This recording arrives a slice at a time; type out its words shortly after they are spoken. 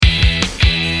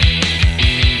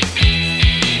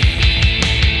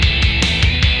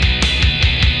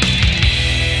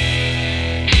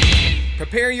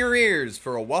news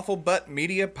for a Waffle Butt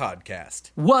Media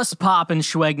podcast. What's poppin',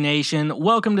 Schweg Nation?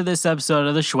 Welcome to this episode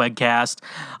of the Schwegcast.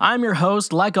 I'm your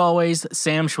host, like always,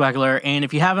 Sam Schwegler, and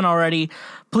if you haven't already,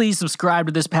 please subscribe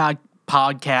to this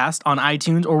podcast on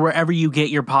iTunes or wherever you get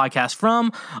your podcast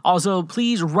from. Also,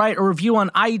 please write a review on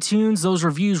iTunes. Those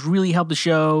reviews really help the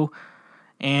show,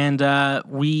 and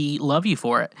we love you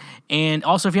for it. And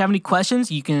also, if you have any questions,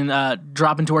 you can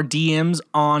drop into our DMs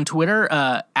on Twitter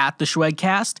at the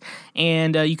Schwegcast.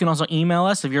 And you can also email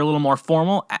us if you're a little more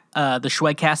formal,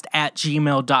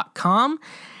 theschwegcast@gmail.com.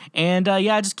 And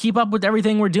just keep up with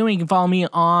everything we're doing. You can follow me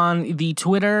on the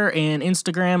Twitter and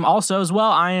Instagram also as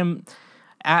well. I am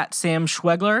at Sam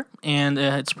Schwegler, and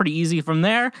it's pretty easy from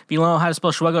there. If you don't know how to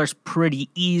spell Schwegler, it's pretty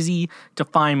easy to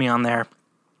find me on there.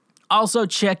 Also,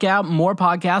 check out more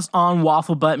podcasts on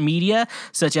Waffle Butt Media,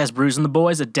 such as Bruising the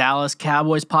Boys, a Dallas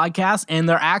Cowboys podcast, and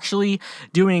they're actually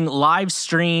doing live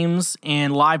streams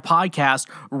and live podcasts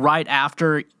right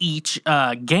after each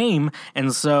game.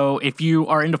 And so if you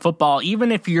are into football, even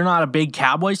if you're not a big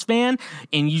Cowboys fan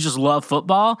and you just love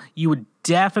football, you would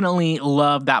definitely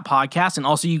love that podcast. And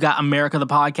also you got America the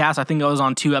Podcast. I think it was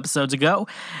on 2 episodes ago.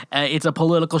 It's a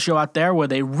political show out there where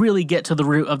they really get to the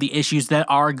root of the issues that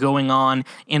are going on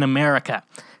in America.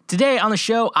 Today on the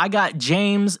show, I got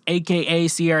James, aka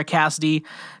Sierra Cassidy,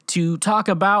 to talk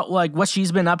about what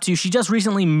she's been up to. She just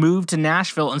recently moved to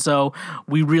Nashville, and so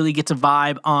we really get to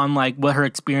vibe on what her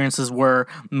experiences were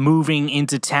moving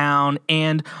into town,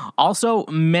 and also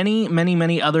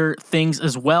many other things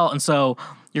as well. And so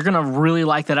you're going to really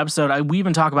like that episode. We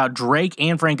even talk about Drake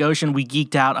and Frank Ocean. We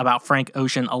geeked out about Frank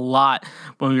Ocean a lot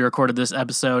when we recorded this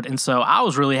episode, and so I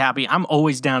was really happy. I'm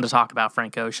always down to talk about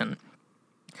Frank Ocean.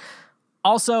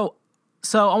 Also,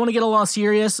 so I want to get a little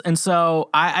serious, and so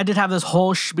I did have this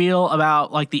whole spiel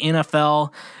about the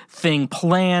NFL thing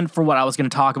planned for what I was going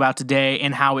to talk about today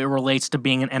and how it relates to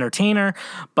being an entertainer,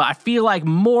 but I feel like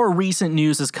more recent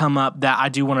news has come up that I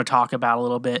do want to talk about a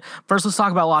little bit. First, let's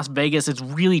talk about Las Vegas. It's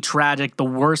really tragic, the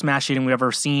worst mass shooting we've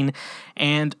ever seen,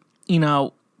 and,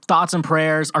 thoughts and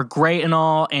prayers are great and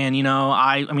all, and,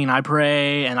 I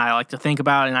pray, and I like to think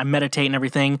about it, and I meditate and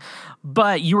everything,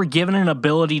 but you were given an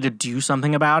ability to do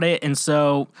something about it, and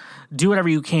so do whatever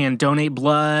you can. Donate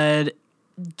blood,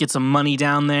 get some money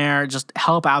down there, just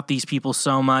help out these people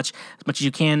so much as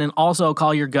you can, and also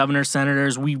call your governors,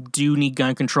 senators. We do need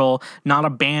gun control, not a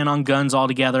ban on guns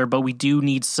altogether, but we do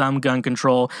need some gun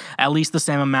control, at least the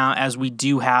same amount as we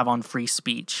do have on free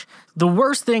speech. The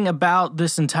worst thing about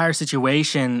this entire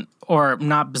situation, or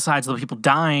not besides the people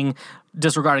dying,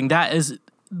 disregarding that, is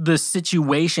the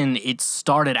situation it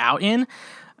started out in.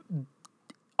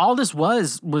 All this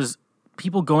was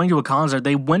people going to a concert.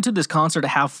 They went to this concert to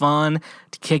have fun,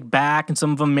 to kick back, and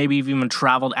some of them maybe even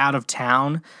traveled out of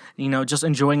town, just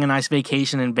enjoying a nice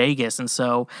vacation in Vegas. And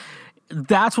so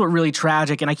that's what really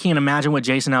tragic, and I can't imagine what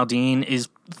Jason Aldean is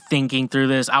thinking through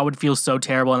this. I would feel so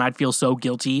terrible, and I'd feel so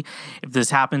guilty if this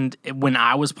happened when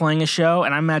I was playing a show,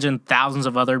 and I imagine thousands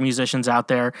of other musicians out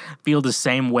there feel the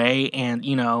same way, and,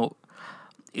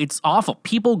 it's awful.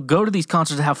 People go to these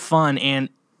concerts to have fun, and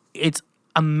it's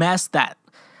a mess that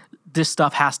this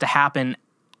stuff has to happen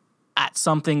at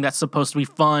something that's supposed to be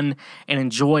fun and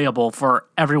enjoyable for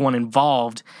everyone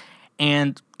involved.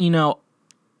 And,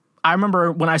 I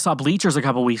remember when I saw Bleachers a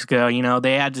couple weeks ago,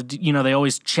 they had to, they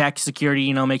always check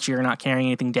security, make sure you're not carrying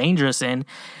anything dangerous in.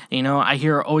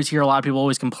 I always hear a lot of people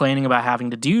always complaining about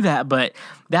having to do that. But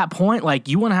that point,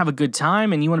 you want to have a good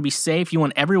time and you want to be safe. You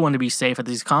want everyone to be safe at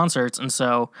these concerts. And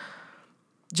so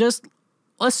just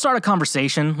let's start a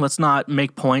conversation. Let's not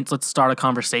make points. Let's start a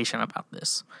conversation about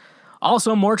this.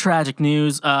 Also, more tragic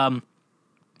news.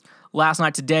 Last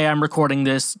night, today, I'm recording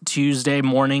this Tuesday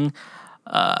morning.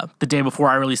 The day before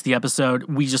I released the episode,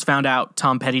 we just found out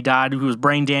Tom Petty died, who was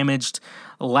brain damaged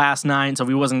last night, so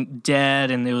he wasn't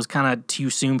dead, and it was kind of too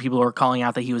soon. People were calling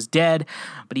out that he was dead,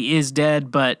 but he is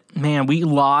dead. But, man, we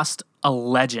lost a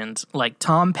legend.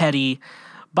 Tom Petty,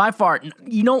 by far,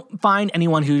 you don't find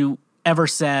anyone who ever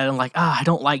said, I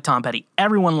don't like Tom Petty.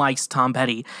 Everyone likes Tom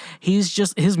Petty.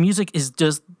 His music is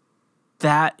just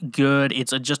that good.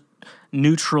 It's just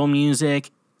neutral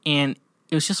music, and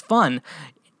it was just fun.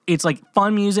 It's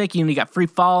fun music, you got Free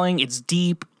Falling, it's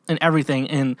deep and everything,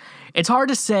 and it's hard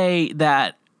to say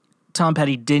that Tom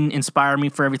Petty didn't inspire me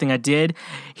for everything I did.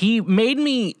 He made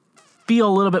me feel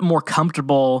a little bit more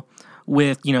comfortable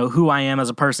with, who I am as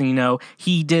a person.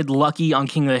 He did Lucky on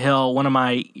King of the Hill, one of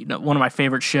my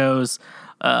favorite shows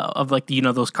of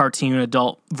those cartoon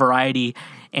adult variety,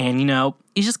 and,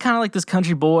 he's just kind of this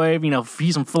country boy,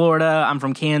 he's from Florida, I'm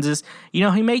from Kansas,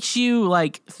 he makes you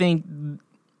think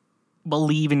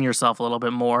believe in yourself a little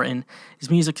bit more. And his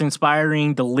music's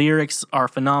inspiring. The lyrics are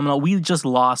phenomenal. We just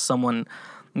lost someone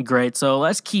great. So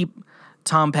let's keep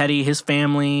Tom Petty, his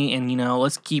family, and,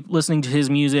 let's keep listening to his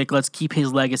music. Let's keep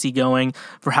his legacy going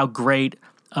for how great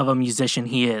of a musician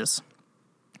he is.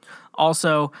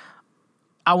 Also,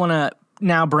 I want to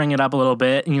now bring it up a little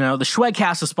bit. The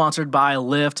Schwegcast is sponsored by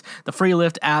Lyft. The free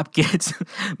Lyft app gets,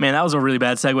 man, that was a really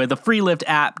bad segue. The free Lyft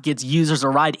app gets users a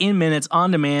ride in minutes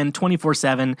on demand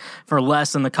 24/7 for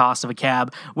less than the cost of a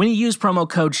cab. When you use promo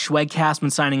code Schwegcast when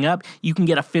signing up, you can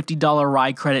get a $50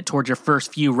 ride credit towards your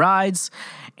first few rides.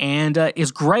 And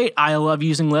it's great. I love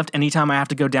using Lyft. Anytime I have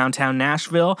to go downtown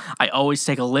Nashville, I always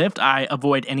take a Lyft. I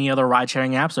avoid any other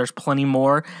ride-sharing apps. There's plenty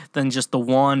more than just the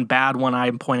one bad one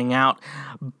I'm pointing out.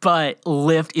 But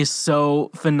Lyft is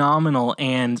so phenomenal,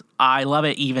 and I love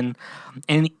it even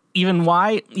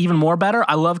more better,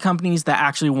 I love companies that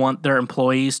actually want their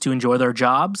employees to enjoy their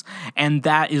jobs, and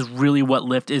that is really what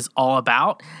Lyft is all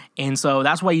about. And so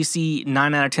that's why you see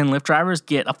 9 out of 10 Lyft drivers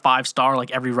get a 5-star like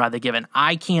every ride they give in.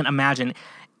 I can't imagine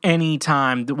any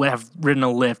time that I've ridden a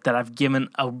Lyft that I've given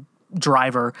a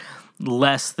driver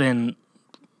less than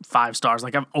 5 stars.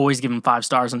 Like, I've always given 5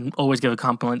 stars and always give a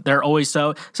compliment. They're always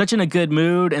such in a good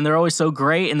mood, and they're always so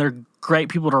great, and they're great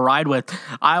people to ride with.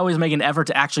 I always make an effort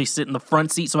to actually sit in the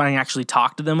front seat so I can actually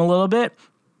talk to them a little bit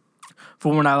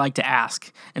for when I like to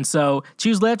ask. And so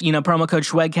choose Lyft, promo code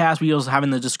Schwegcast. We also have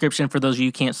in the description for those of you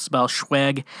who can't spell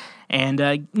Schweg. And,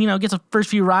 get the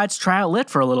first few rides, try out Lyft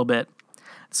for a little bit.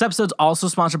 This episode's also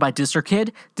sponsored by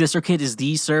DistroKid. DistroKid is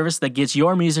the service that gets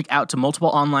your music out to multiple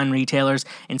online retailers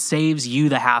and saves you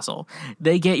the hassle.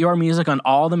 They get your music on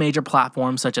all the major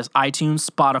platforms such as iTunes,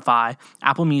 Spotify,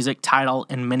 Apple Music, Tidal,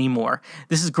 and many more.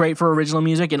 This is great for original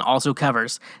music and also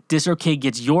covers. DistroKid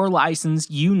gets your license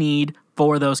you need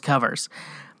for those covers.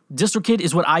 DistroKid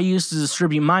is what I use to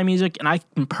distribute my music, and I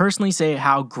can personally say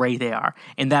how great they are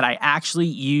and that I actually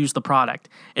use the product.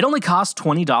 It only costs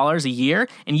 $20 a year,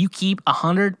 and you keep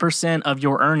 100% of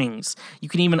your earnings. You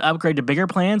can even upgrade to bigger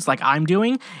plans like I'm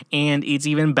doing, and it's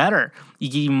even better. You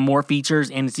get even more features,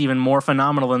 and it's even more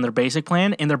phenomenal than their basic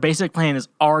plan, and their basic plan is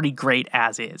already great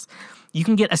as is. You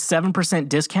can get a 7%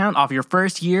 discount off your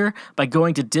first year by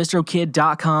going to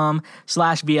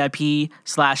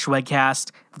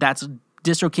distrokid.com/VIP/Schwegcast. That's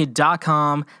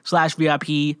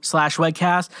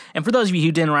distrokid.com/VIP/Schwegcast. And for those of you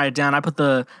who didn't write it down, I put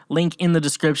the link in the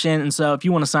description. And so if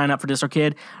you want to sign up for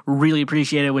DistroKid, really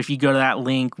appreciate it if you go to that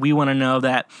link. We want to know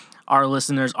that our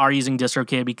listeners are using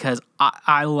DistroKid because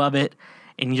I love it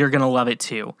and you're going to love it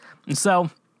too. And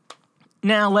so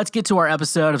now let's get to our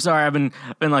episode. I'm sorry, I've been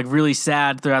like really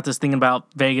sad throughout this thinking about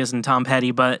Vegas and Tom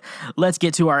Petty, but let's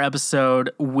get to our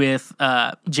episode with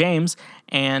James.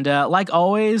 And like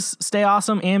always, stay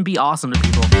awesome and be awesome to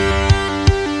people.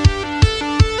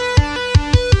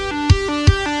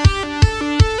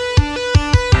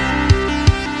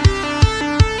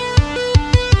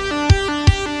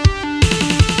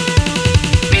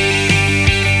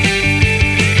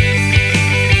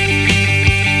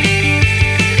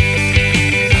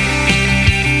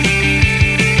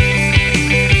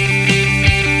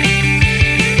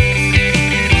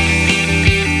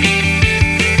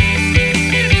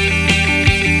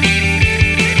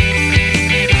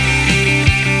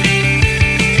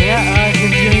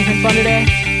 Fun today?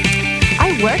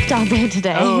 I worked all day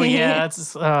today. Oh, yeah.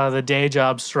 That's the day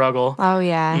job struggle. Oh,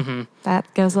 yeah. Mm-hmm.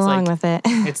 That goes along with it.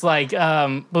 It's like,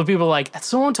 but people are like,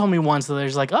 someone told me once that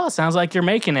there's like, oh, it sounds like you're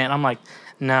making it. And I'm like,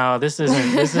 no, this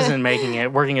isn't making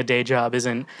it. Working a day job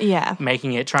isn't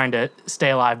making it. Trying to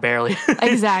stay alive barely.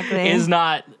 Exactly. Is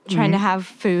not. Trying to have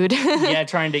food. Yeah,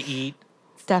 trying to eat.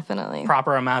 Definitely.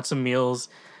 Proper amounts of meals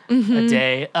a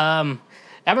day. I've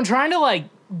been trying to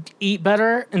eat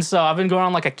better, and so I've been going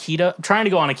on trying to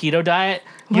go on a keto diet.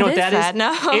 You know what that is?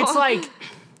 No. It's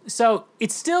so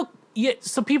it's still,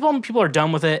 so people are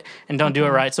done with it and don't do it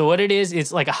right. So what it is,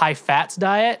 it's like a high fats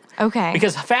diet. Okay.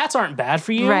 Because fats aren't bad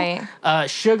for you. Right.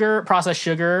 Processed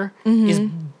sugar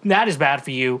is bad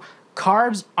for you.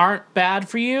 Carbs aren't bad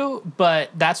for you, but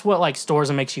that's what stores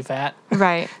and makes you fat.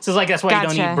 Right. So it's that's why you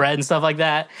don't eat bread and stuff like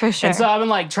that. For sure. And so I've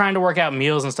been trying to work out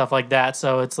meals and stuff like that.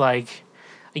 So it's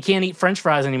you can't eat French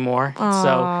fries anymore. Aww.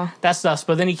 So that stuff.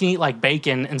 But then you can eat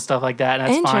bacon and stuff like that, and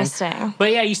that's Interesting. Fine.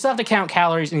 But yeah, you still have to count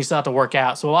calories and you still have to work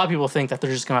out. So a lot of people think that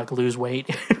they're just gonna lose weight.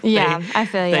 Yeah, I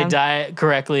feel you. They diet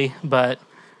correctly, but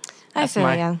I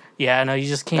feel you. Yeah, no, you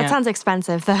just can't. That sounds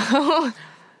expensive though.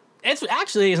 It's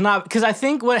not, because I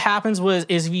think what happens is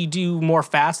if you do more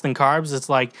fats than carbs, it's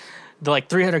the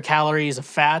 300 calories of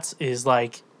fats is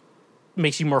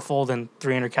makes you more full than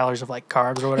 300 calories of like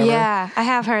carbs or whatever. Yeah, I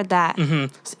have heard that.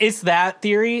 It's that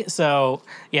theory. So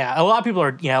yeah, a lot of people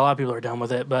are done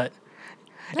with it, but.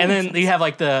 And then you have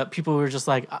like the people who are just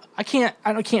like, I can't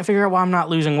figure out why I'm not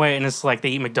losing weight, and it's like they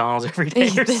eat McDonald's every day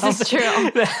or This something. is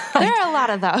true. There are a lot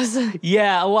of those.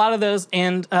 Yeah, a lot of those,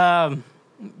 and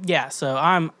yeah. So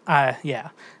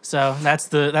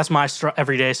that's my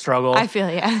everyday struggle. I feel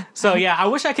yeah. So yeah, I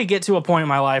wish I could get to a point in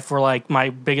my life where like my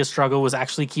biggest struggle was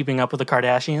actually keeping up with the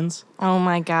Kardashians. Oh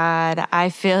my God, I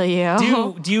feel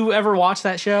you. Do you ever watch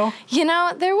that show? You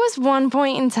know, there was one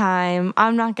point in time,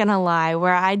 I'm not gonna lie,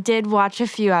 where I did watch a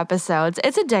few episodes.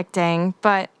 It's addicting,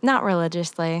 but not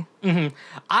religiously.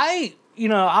 I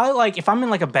like if I'm in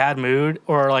like a bad mood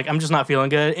or like I'm just not feeling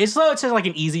good. It's just like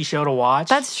an easy show to watch.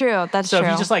 That's true. So if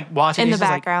you just like watch it in the it's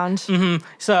just, background. Like,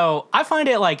 so I find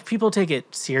it like people take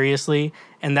it seriously,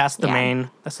 and that's the Yeah.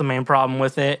 main problem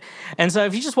with it. And so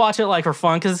if you just watch it like for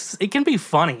fun, because it can be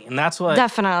funny, and that's what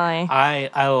Definitely. I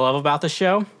love about the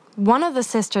show. One of the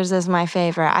sisters is my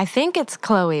favorite. I think it's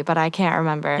Chloe, but I can't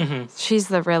remember. She's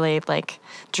the really like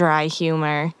dry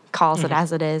humor, calls it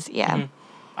as it is. Yeah.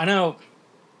 I know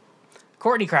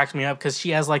Courtney cracks me up because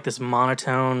she has like this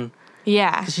monotone.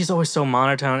 Yeah. She's always so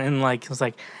monotone, and like it's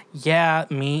like, yeah,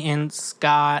 me and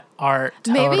Scott are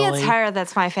totally. Maybe it's her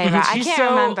that's my favorite. I She's can't so,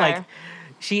 remember. Like,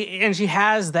 she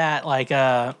has that like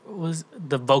was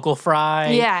the vocal fry.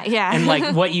 Yeah, yeah. And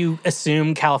like what you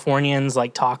assume Californians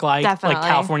like talk like Definitely.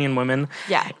 Californian women.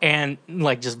 Yeah. And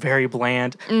like just very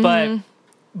bland. But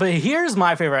here's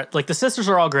my favorite. Like the sisters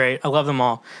are all great. I love them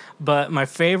all. But my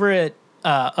favorite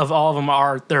of all of them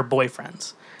are their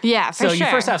boyfriends. Yeah, for So sure. you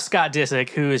first have Scott Disick,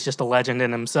 who is just a legend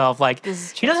in himself. Like This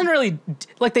is he true. doesn't really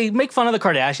like they make fun of the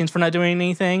Kardashians for not doing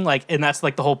anything. Like, and that's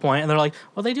like the whole point. And they're like,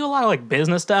 well, they do a lot of like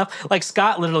business stuff. Like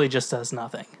Scott literally just does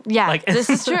nothing. Yeah, like, this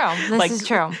is true. This is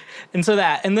true. And so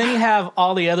and then you have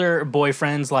all the other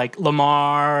boyfriends like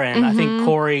Lamar and I think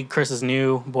Corey, Chris's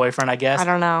new boyfriend, I guess. I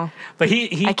don't know. But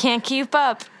he I can't keep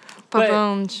up.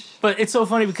 Boom. But it's so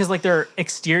funny because like their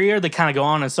exterior, they kind of go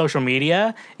on social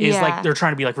media is Yeah. like they're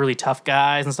trying to be like really tough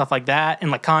guys and stuff like that. And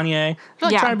like Kanye, they're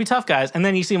like Yeah. trying to be tough guys. And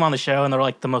then you see them on the show and they're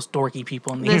like the most dorky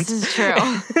people in the This is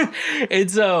true. And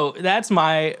so that's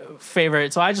my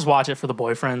favorite. So I just watch it for the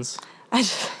boyfriends.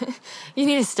 You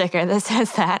need a sticker that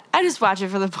says that. I just watch it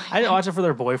for the point. I watch it for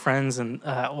their boyfriends and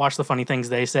watch the funny things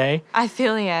they say. I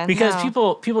feel you. Because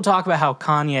No. people talk about how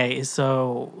Kanye is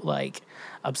so like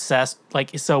obsessed,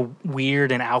 like is so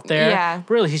weird and out there. Yeah. But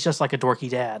really, he's just like a dorky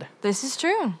dad. This is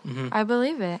true. I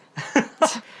believe it.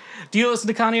 Do you listen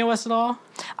to Kanye West at all?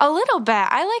 A little bit.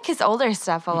 I like his older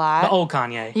stuff a lot. The old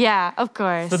Kanye. Yeah, of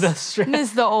course. This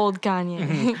is the old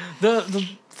Kanye. The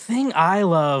thing I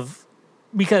love,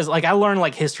 because like I learned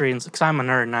like history, and because I'm a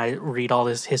nerd and I read all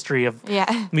this history of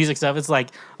Yeah. music stuff. It's like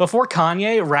before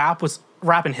Kanye,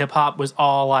 rap and hip hop was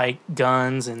all like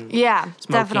guns and Yeah,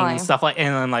 smoking definitely. and stuff like,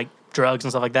 and then like drugs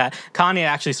and stuff like that. Kanye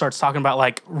actually starts talking about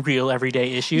like real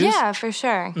everyday issues. Yeah, for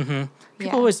sure.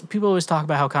 People always talk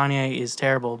about how Kanye is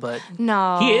terrible, but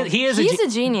No. He is He's a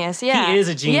genius. Yeah. he is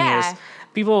a genius. Yeah.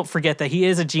 People forget that he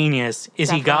is a genius. Is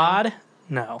he Definitely. God?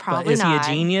 No. Probably but is not.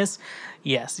 he a genius?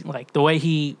 Yes. Like the way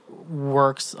he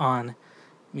works on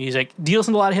music. Do you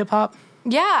listen to a lot of hip hop?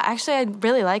 Yeah, actually, I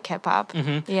really like hip hop.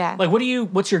 Yeah. Like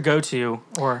what's your go-to?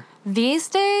 Or These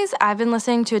days, I've been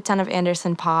listening to a ton of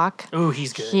Anderson .Paak. ooh,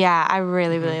 he's good. Yeah, I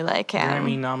really, really like him.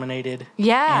 Grammy nominated.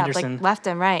 Yeah, Anderson. like left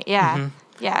and right. Yeah.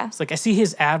 Yeah. It's like I see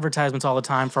his advertisements all the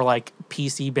time for like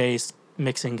PC-based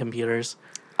mixing computers.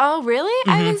 Oh, really?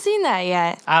 I haven't seen that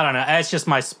yet. I don't know. It's just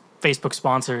my Facebook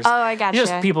sponsors. Oh, I gotcha.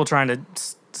 Just people trying to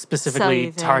Sell specifically you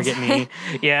things. target me.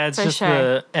 Yeah, it's For just sure.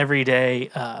 the everyday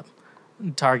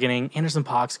targeting. Anderson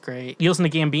 .Paak's great. You listen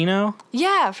to Gambino?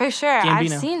 Yeah, for sure. I've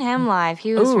Gambino. seen him live.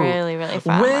 He was Ooh. really, really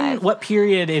fun live. What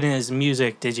period in his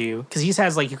music did you? Because he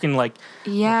has like you can like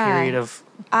Yeah. a period of.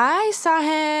 I saw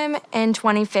him in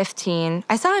 2015.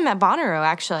 I saw him at Bonnaroo,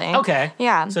 actually. Okay.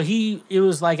 Yeah. So it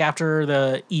was like after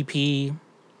the E EP.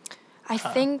 I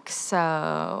think so.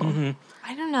 Mm-hmm.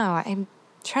 I don't know. I'm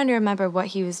trying to remember what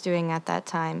he was doing at that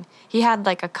time. He had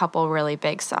like a couple really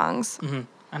big songs.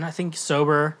 And I think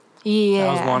Sober. Yeah.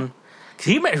 That was one. 'Cause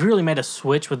he really made a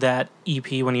switch with that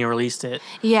EP when he released it.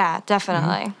 Yeah,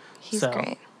 definitely. He's So,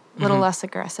 great. A little less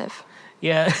aggressive.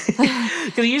 Yeah.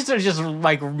 Because he used to just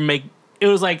like make. It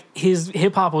was like his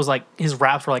hip hop was like his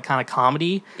raps were like kind of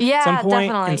comedy. Yeah, at some point.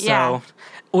 definitely, And so, yeah.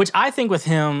 which I think with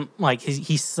him, like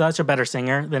he's such a better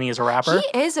singer than he is a rapper.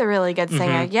 He is a really good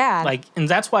singer. Yeah. Like, and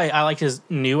that's why I like his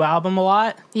new album a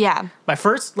lot. yeah. My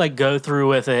first like go through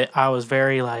with it, I was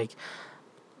very like,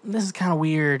 this is kind of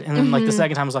weird, and then like the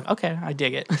second time I was like, okay, I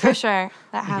dig it. For sure.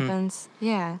 That happens.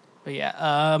 Yeah. But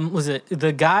yeah, was it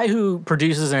the guy who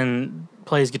produces and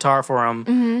plays guitar for him?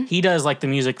 Mm-hmm. He does like the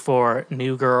music for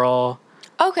New Girl,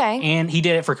 Okay. and he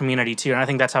did it for Community too. And I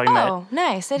think that's how he met Oh,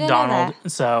 nice. I didn't Donald. know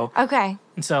So that. Okay.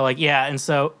 and so like yeah, and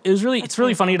so it's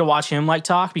really funny to watch him like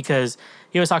talk because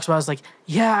he always talks about it's like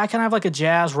yeah, I kind of have like a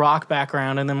jazz rock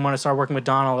background, and then when I started working with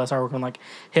Donald, I started working with like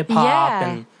hip hop Yeah.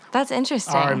 and That's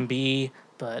interesting. R&B.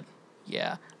 But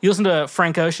yeah, you listen to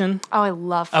Frank Ocean? Oh, I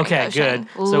love Frank Okay, Ocean.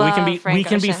 good. So we can be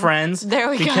Frank Ocean. friends. There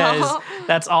we because go.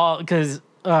 that's all because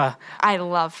I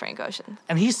love Frank Ocean.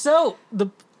 and he's so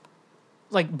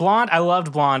like Blonde. I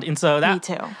loved Blonde, and so that Me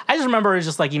too. I just remember it's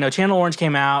just like Channel Orange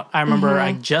came out. I remember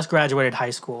I just graduated high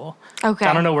school. Okay.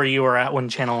 I don't know where you were at when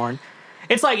Channel Orange.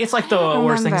 It's like the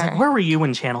worst thing. It's like, remember. where were you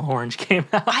when Channel Orange came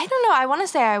out? I don't know. I want to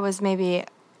say I was maybe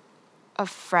a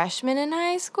freshman in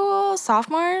high school,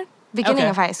 sophomore, beginning Okay.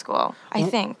 of high school, I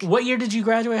think. What year did you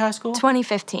graduate high school?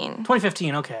 2015.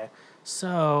 2015. Okay,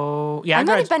 so yeah, I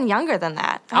might have been younger than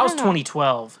that. I was don't know.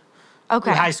 2012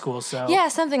 Okay. in high school. So Yeah,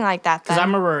 something like that. because I Then.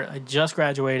 remember I just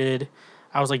graduated.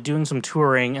 I was like doing some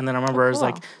touring, and then I remember it was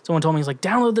like cool. someone told me he's like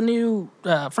download the new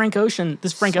Frank Ocean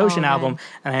So Ocean good. album,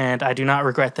 and I do not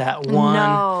regret that one.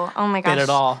 No. Oh my gosh. at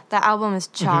all. The album is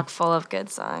chock full of good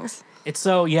songs. It's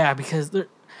so because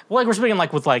like we're speaking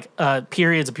like with like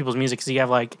periods of people's music. So you have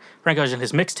like Frank Ocean,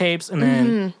 his mixtapes, and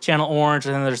then Channel Orange,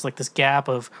 and then there's like this gap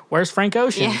of where's Frank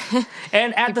Ocean, Yeah.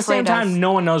 and at the same played us. time,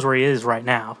 no one knows where he is right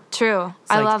now. True.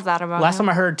 I like, love that about Last him. time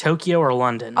I heard Tokyo or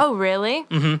London. Oh, really?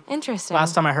 Mm-hmm. Interesting.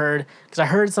 Last time I heard because I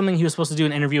heard something he was supposed to do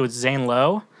an interview with Zane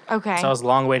Lowe. Okay. So I was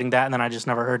long waiting that, and then I just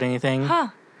never heard anything. Huh.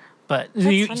 But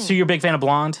funny. so you're a big fan of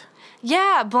Blonde?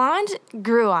 Yeah, Blonde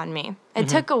grew on me. It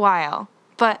took a while,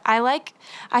 but I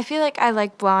feel like I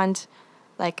like Blonde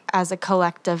like as a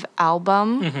collective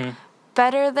album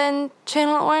better than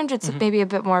Channel Orange. It's maybe a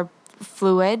bit more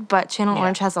fluid, but Channel Yeah.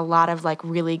 Orange has a lot of like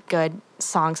really good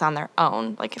songs on their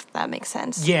own, like if that makes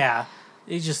sense. Yeah.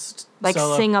 It's just Like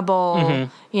solo. singable,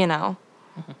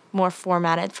 more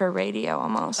formatted for radio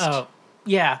almost. Oh,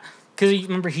 yeah. Because you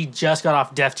remember he just got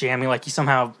off Def Jam. He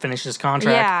somehow finished his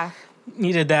contract. Yeah.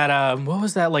 He did that. What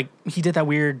was that? Like he did that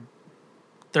weird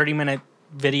 30-minute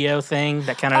video thing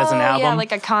that counted as an album. Yeah,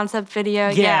 like a concept video.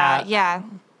 Yeah. Yeah.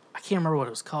 I can't remember what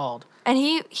it was called. And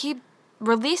he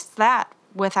released that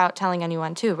without telling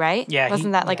anyone too, right? Yeah,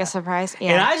 Wasn't that like a surprise?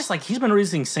 Yeah. And I just like he's been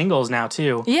releasing singles now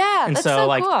too. Yeah, and that's so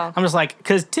like cool. I'm just like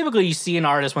because typically you see an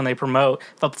artist when they promote,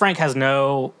 but Frank has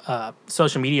no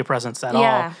social media presence at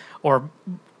Yeah. all, or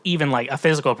even like a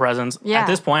physical presence. Yeah. At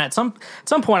this point, at some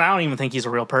point, I don't even think he's a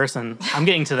real person. I'm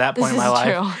getting to that point in This my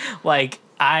is life. true. Like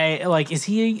is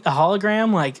he a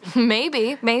hologram? Like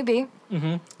maybe.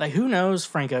 who knows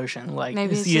Frank Ocean? Like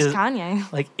Maybe is it's he just a-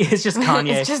 Kanye. Like it's just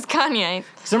Kanye. It's just Kanye.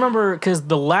 Because I remember, because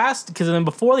then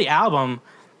before the album,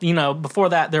 before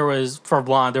that there was, for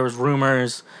Blonde, there was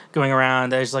rumors going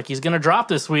around that it's like, he's going to drop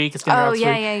this week. It's going to Oh, drop this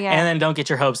yeah, week. yeah. And then don't get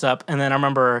your hopes up. And then I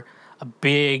remember a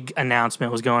big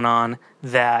announcement was going on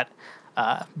that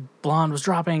Blonde was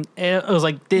dropping. It was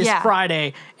like this Yeah.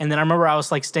 Friday. And then I remember I was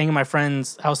like staying at my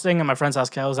friend's house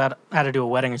because I had to do a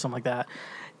wedding or something like that.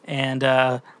 And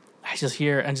I just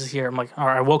hear, I'm like, all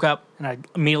right, I woke up and I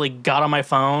immediately got on my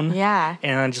phone. Yeah.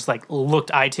 And then just like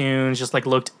looked iTunes, just like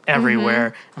looked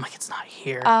everywhere. I'm like, it's not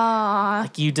here.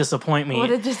 Like you disappoint me. What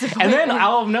a disappointment. And then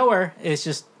out of nowhere, it's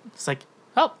like,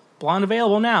 oh, Blonde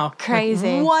available now. Like,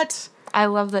 Crazy. what? I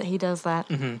love that he does that.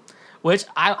 Which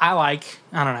I like.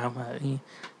 I don't know.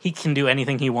 He can do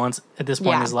anything he wants at this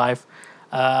point in Yeah. his life.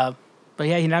 But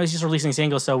yeah, now he's just releasing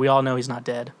singles, so we all know he's not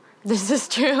dead. This is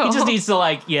true. He just needs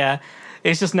to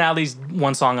it's just now these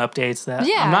one song updates that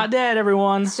Yeah. I'm not dead,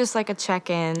 everyone. It's just like a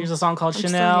check-in. Here's a song called I'm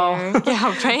still Chanel. here.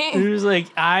 Yeah, right? He was like,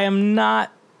 I am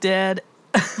not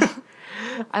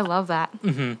I love that.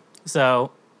 So,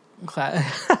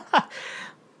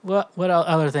 what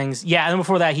other things? Yeah, and then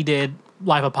before that, he did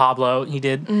Life of Pablo. He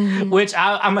did, which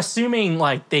I'm assuming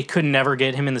like they could never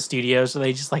get him in the studio, so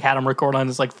they just like had him record on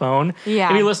his like phone.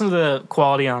 Yeah. If you listen to the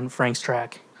quality on Frank's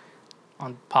track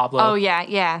on Pablo. Oh,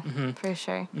 yeah. For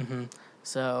sure.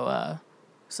 So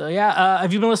yeah.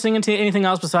 Have you been listening to anything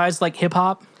else besides like hip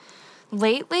hop?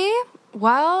 Lately,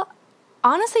 well,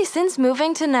 honestly, since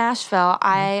moving to Nashville,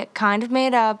 I kind of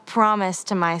made a promise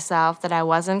to myself that I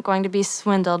wasn't going to be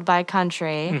swindled by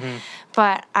country.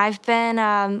 But I've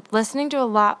been listening to a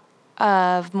lot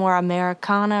of more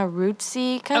Americana,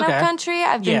 rootsy kind Okay. of country.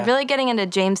 I've been Yeah. really getting into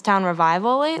Jamestown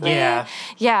Revival lately. Yeah.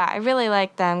 Yeah, I really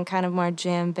like them, kind of more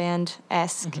jam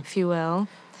band-esque, if you will.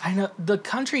 I know the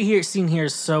country scene here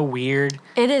is so weird.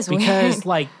 It is because weird.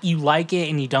 like you like it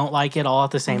and you don't like it all at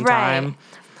the same Right. time.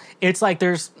 it's like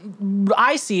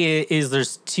I see it is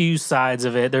there's two sides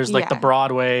of it. There's like the Yeah.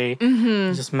 Broadway,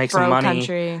 just make some Bro money.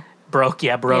 country. Bro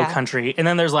Yeah. country. And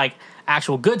then there's like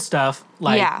actual good stuff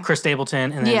like Yeah. Chris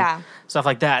Stapleton and then Yeah. stuff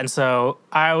like that. And so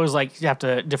I always like you have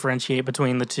to differentiate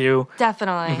between the two.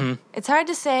 Definitely. Mm-hmm. It's hard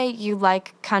to say you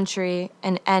like country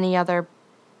in any other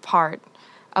part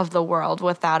of the world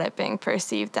without it being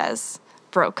perceived as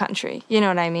bro country. You know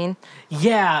what I mean?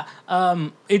 Yeah,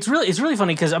 it's really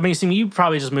funny because I mean, you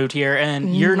probably just moved here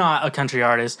and you're not a country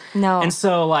artist. No. And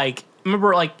so like,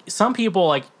 remember like some people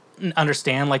like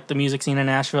understand like the music scene in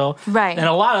Nashville, Right. And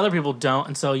a lot of other people don't.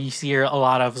 And so you hear a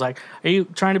lot of like, "Are you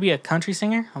trying to be a country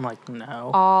singer?" I'm like,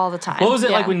 "No." All the time. What was it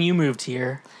Yeah. like when you moved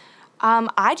here?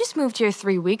 I just moved here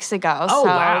 3 weeks ago. Oh, so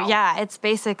wow. yeah, it's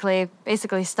basically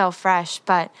still fresh.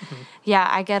 But yeah,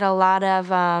 I get a lot of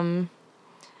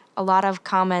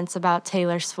comments about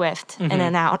Taylor Swift in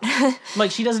and out.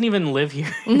 Like she doesn't even live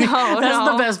here. No, That's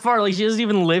no. the best part. Like she doesn't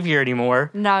even live here anymore.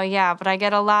 No, yeah, but I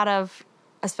get a lot of,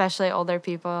 especially older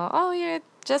people, "Oh, you're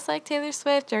just like Taylor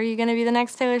Swift. Are you going to be the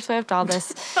next Taylor Swift?" All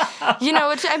this,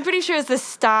 which I'm pretty sure is the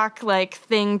stock like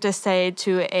thing to say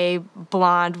to a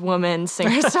blonde woman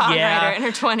singer-songwriter Yeah. in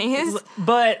her 20s.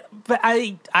 But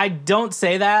I don't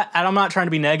say that, and I'm not trying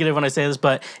to be negative when I say this,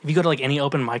 but if you go to like any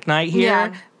open mic night here,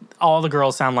 Yeah. all the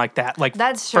girls sound like that. Like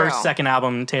That's true. first, second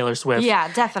album Taylor Swift.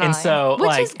 Yeah, definitely. And so which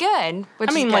like is good.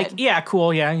 I mean, like, good. yeah,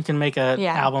 cool. Yeah, you can make a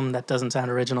Yeah. album that doesn't sound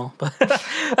original, but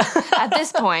At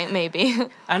this point, maybe.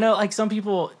 I know like some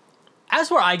people. That's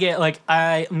where I get like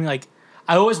I mean like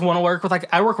I always want to work with like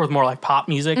I work with more like pop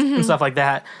music Mm-hmm. and stuff like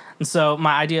that. And so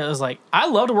my idea is like I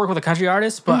love to work with a country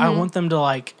artist, but I Mm-hmm. want them to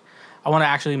like I want to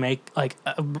actually make like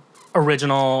a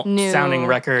original New- sounding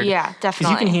record. yeah, Because you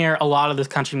can definitely. hear a lot of this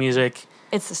country music.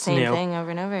 It's the same new. thing over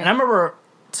and over. And I remember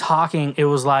talking. It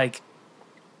was like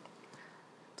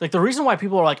the reason why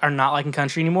people are not liking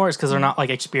country anymore is because they're not like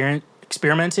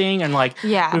experimenting and like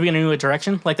Yeah. moving in a new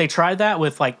direction. Like they tried that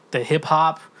with like the hip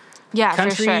hop yeah,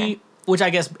 country, for sure. which I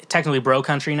guess technically bro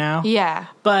country now. Yeah,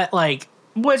 But like,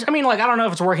 which I mean, like I don't know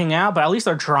if it's working out, but at least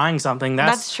they're trying something.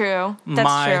 that's true.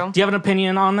 That's true. Do you have an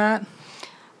opinion on that?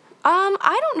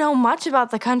 I don't know much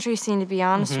about the country scene, to be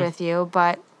honest Mm-hmm. with you,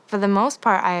 but for the most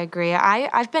part, I agree.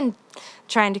 I've been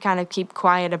trying to kind of keep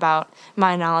quiet about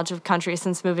my knowledge of country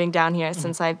since moving down here,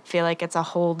 since I feel like it's a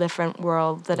whole different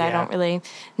world that I Mm-hmm. Yeah. don't really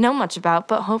know much about,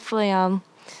 but hopefully I'll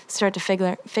start to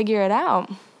figure it out.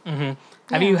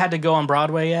 Have you had to go on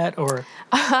Broadway yet, or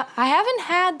I haven't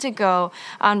had to go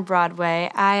on Broadway.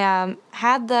 I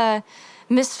had the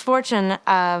misfortune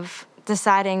of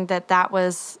deciding that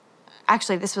was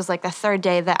actually this was like the third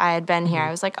day that I had been here. I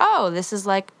was like, "Oh, this is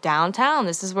like downtown.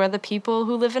 This is where the people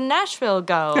who live in Nashville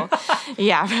go."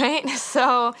 Yeah, right?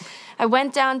 So I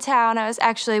went downtown. I was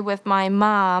actually with my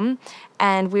mom,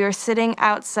 and we were sitting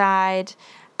outside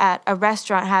at a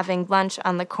restaurant having lunch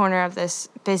on the corner of this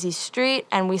busy street,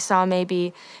 and we saw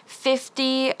maybe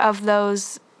 50 of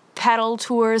those pedal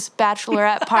tours,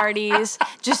 bachelorette parties,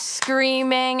 just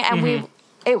screaming, and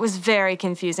it was very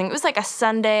confusing. It was like a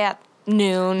Sunday at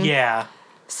noon. yeah?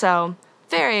 So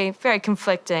very, very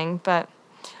conflicting, but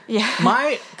yeah.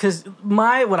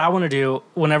 What I want to do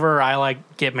whenever I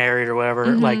like get married or whatever,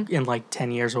 Mm-hmm. like in like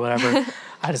 10 years or whatever,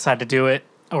 I decide to do it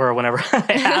or whenever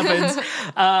it happens.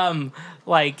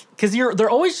 Because they're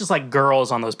always just like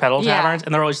girls on those pedal Yeah. taverns,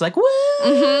 and they're always like,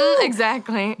 woo!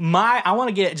 Exactly. I want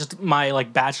to get just my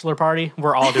like bachelor party.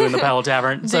 We're all doing the pedal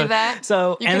tavern. Do that.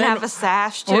 So You and can then have a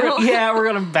sash too. we're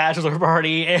gonna bachelor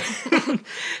party,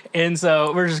 and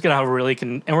so we're just gonna really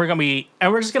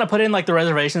we're just gonna put in like the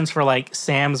reservations for like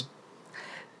Sam's.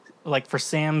 Like for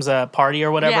Sam's party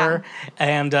or whatever,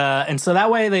 and so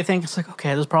that way they think it's like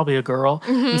okay, there's probably a girl,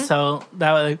 and so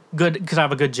that way good because I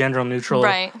have a good gender neutral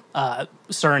Right.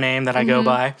 surname that I go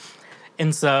by,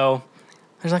 and so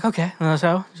there's like okay,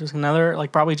 so just another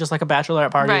like probably just like a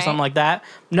bachelorette party or Right. something like that.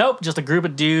 Nope, just a group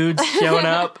of dudes showing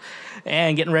up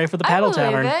and getting ready for the I paddle believe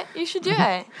tavern. it. You should do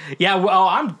it. Yeah, well,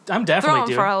 I'm Throw definitely them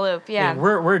doing. for a loop. Yeah.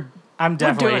 I'm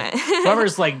definitely doing it.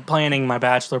 whoever's like planning my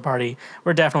bachelor party.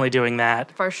 We're definitely doing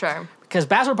that for sure. because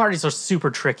bachelor parties are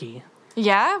super tricky.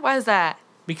 Yeah? Why is that?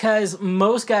 Because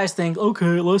most guys think, okay,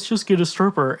 let's just get a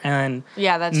stripper, and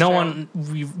Yeah, that's no true. one.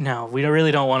 We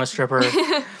really don't want a stripper.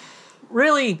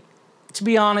 Really, to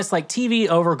be honest, like TV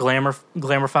over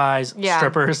glamorifies Yeah.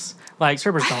 strippers. Like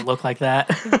strippers don't look like that.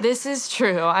 This is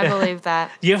true. I believe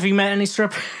that. Have you met any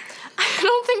strippers? I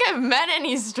don't think I've met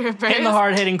any strippers. Hitting the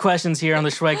hard hitting questions here on the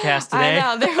Schwegcast today.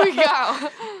 I know. There we go.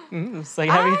 It's like,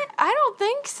 have you? I don't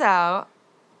think so.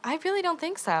 I really don't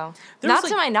think so. There's Not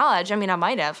like- to my knowledge. I mean, I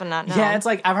might have and not know. Yeah, it's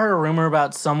like I've heard a rumor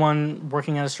about someone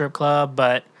working at a strip club,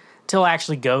 but till I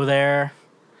actually go there,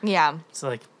 Yeah. It's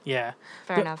like, yeah.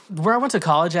 Fair enough. Where I went to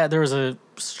college at, there was a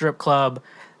strip club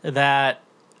that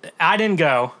I didn't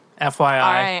go,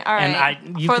 FYI. All right.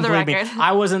 And you For can the believe me, record.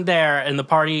 I wasn't there, and the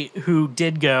party who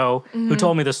did go, who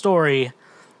told me the story,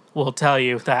 will tell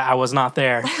you that I was not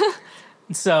there.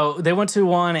 So they went to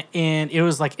one, and it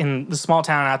was like in the small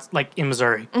town out, like in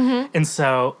Missouri. And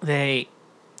so they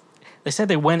said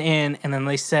they went in, and then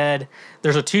they said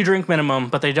there's a 2-drink minimum,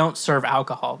 but they don't serve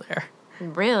alcohol there.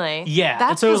 Really? Yeah. That's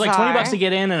and so it was like $20 bizarre. to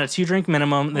get in and a 2-drink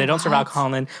minimum. They don't serve What?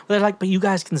 alcohol in. But they're like, but you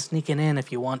guys can sneak it in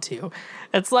if you want to.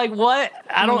 It's like, what?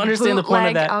 I don't understand the point of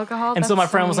Bootleg that. alcohol? And so That's my so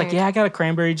friend was like, weird. yeah, I got a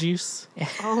cranberry juice.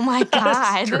 Oh my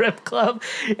God. Strip club.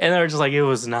 And they were just like, it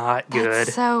was not good.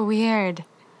 That's so weird.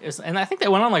 And I think they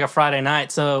went on like a Friday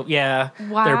night. So yeah, their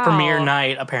Wow. premiere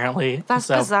night apparently. That's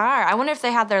so bizarre. I wonder if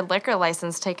they had their liquor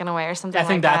license taken away or something I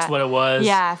think like that's that. what it was.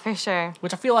 Yeah, for sure.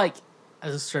 Which I feel like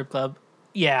as a strip club,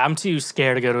 yeah, I'm too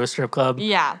scared to go to a strip club.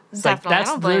 Yeah, It's like definitely. I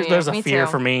don't blame there's you. a Me fear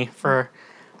too. for me for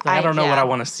like, I don't know what yeah. I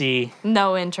want to see.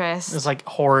 No interest. It's like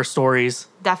horror stories.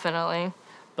 Definitely.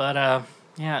 But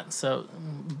yeah, so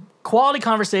quality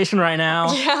conversation right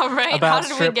now Yeah, right. about How did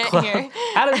we strip get club. here?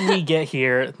 How did we get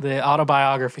here? The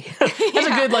autobiography. That's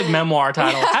a good like memoir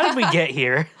title. How did we get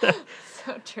here?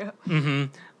 So true.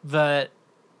 But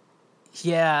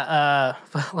yeah,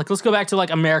 like let's go back to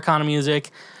like Americana music.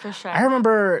 For sure. I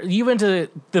remember you went to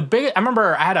I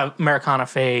remember I had a Americana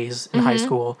phase in high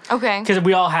school. Okay. Because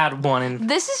we all had one in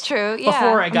This is true. Yeah.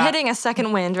 Before I I'm got- hitting a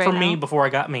second wind right for now. me before I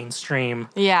got mainstream.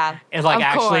 Yeah. And like Of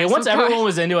actually, course, once of everyone course.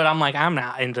 was into it, I'm like, I'm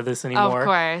not into this anymore. Of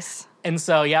course. And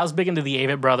so yeah, I was big into the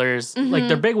Avett Brothers. Like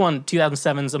their big one,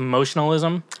 2007's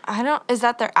Emotionalism. Is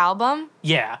that their album?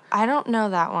 Yeah, I don't know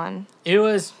that one. it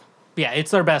was. Yeah,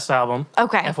 it's their best album.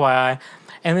 Okay. FYI.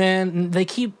 And then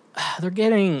they're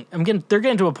getting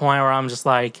to a point where I'm just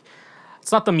like,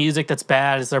 it's not the music that's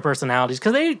bad, it's their personalities.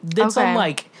 Because they did some Okay.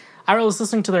 like, I was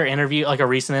listening to their interview, like a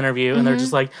recent interview, and they're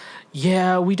just like,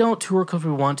 yeah, we don't tour because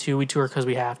we want to, we tour because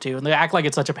we have to. And they act like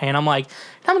it's such a pain. I'm like,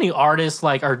 how many artists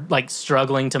like are like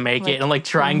struggling to make it and like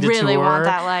trying to really tour? want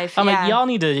that life, I'm yeah. like, y'all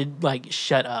need to like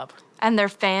shut up. And their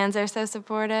fans are so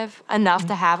supportive enough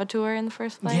to have a tour in the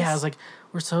first place. Yeah, I was like,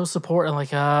 we're so supportive.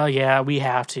 Like, yeah, we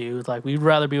have to. Like, we'd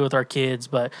rather be with our kids,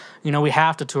 but you know, we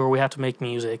have to tour. We have to make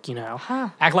music. You know,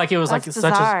 act like it was That's like such a.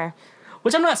 bizarre.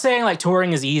 Which I'm not saying like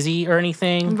touring is easy or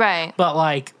anything, Right. But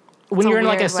like when It's a you're in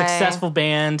like a weird way. successful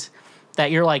band that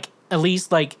you're like at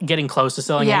least like getting close to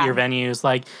selling Yeah. out your venues,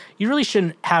 like you really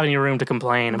shouldn't have any room to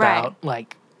complain Right. about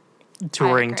like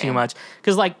touring too agree. much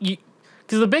because like you.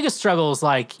 Because the biggest struggle is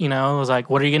like, you know, was like,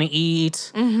 what are you going to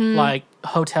eat? Like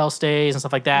hotel stays and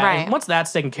stuff like that. Right. And once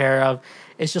that's taken care of,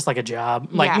 it's just like a job.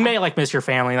 Like Yeah. you may like miss your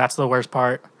family. That's the worst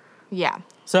part. Yeah.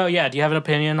 So yeah, do you have an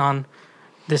opinion on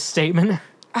this statement?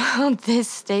 This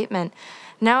statement.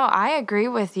 No, I agree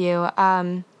with you.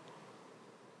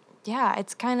 Yeah,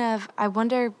 it's kind of, I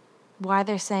wonder why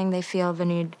they're saying they feel the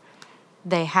need,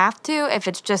 they have to, if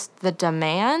it's just the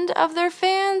demand of their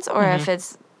fans, or if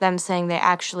it's them saying they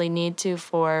actually need to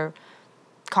for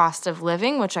cost of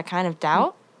living, which I kind of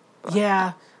doubt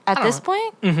Yeah. at don't this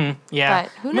know. point. Yeah.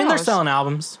 But who I mean, they're knows? selling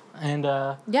albums and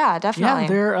Yeah, definitely. yeah,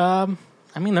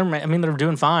 they're they're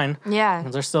doing fine. Yeah.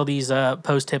 There's still these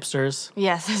post hipsters,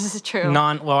 Yes, this is true.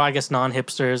 non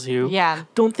hipsters who Yeah.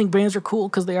 don't think bands are cool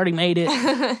because they already made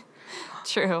it.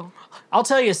 True. I'll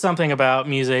tell you something about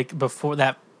music before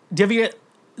that.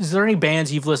 Is there any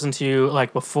bands you've listened to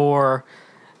like before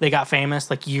they got famous?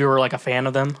 Like you were like a fan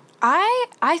of them?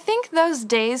 I think those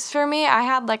days for me, I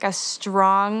had like a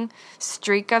strong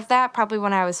streak of that probably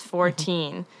when I was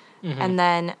 14. And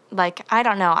then like, I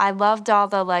don't know, I loved all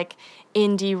the like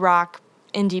indie rock,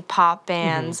 indie pop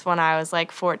bands when I was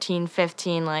like 14,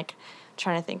 15, like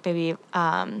trying to think maybe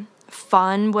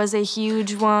Fun was a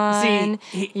huge one.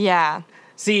 Yeah.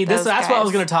 See, Those that's what I was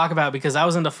guys. going to talk about because I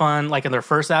was into Fun like in their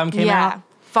first album came Yeah. out.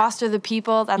 Foster the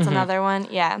People, that's another one.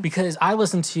 Yeah. Because I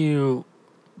listened to,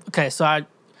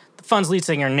 the Fun's lead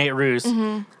singer, Nate Roos,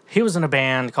 he was in a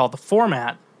band called The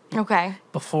Format Okay.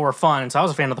 before Fun. So I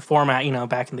was a fan of The Format, you know,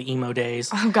 back in the emo days.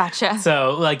 Oh, gotcha.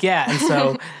 So, like, yeah. And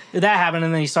so that happened.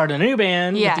 And then he started a new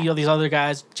band Yeah. with these other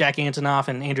guys, Jack Antonoff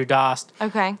and Andrew Dost.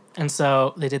 Okay. And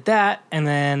so they did that. And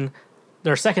then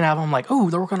their second album, I'm like, oh,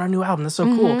 they're working on a new album. That's so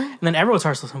cool. And then everyone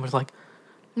starts listening. Was like,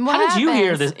 What how did you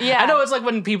hear this? happens? Yeah. I know it's like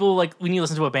when people, like, when you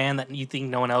listen to a band that you think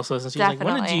no one else listens to, you're like,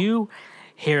 when did Definitely. you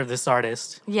hear this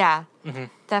artist? Yeah.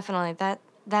 Definitely.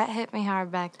 That hit me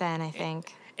hard back then, I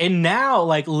think. And now,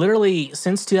 like, literally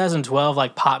since 2012,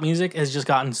 like, pop music has just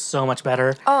gotten so much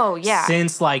better. Oh, yeah.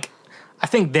 Since, like, I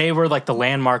think they were, like, the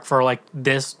landmark for, like,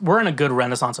 this. We're in a good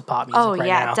renaissance of pop music Oh, right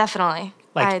yeah, now. definitely.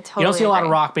 I Like, you totally don't see a lot of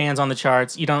agree. rock bands on the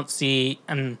charts. You don't see,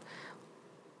 in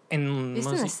At least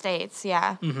in the States,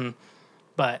 yeah.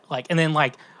 but like, and then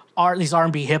like, these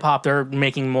R&B hip hop, they're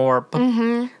making more,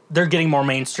 but they're getting more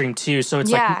mainstream too. So it's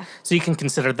Yeah. like, so you can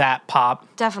consider that pop.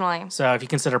 Definitely. So if you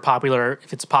consider popular,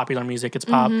 if it's popular music, it's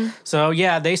pop. So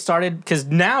yeah, they started, because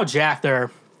now Jack, they're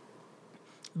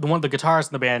one of the guitarists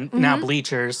in the band, now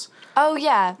Bleachers. Oh,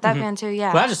 yeah, that band too,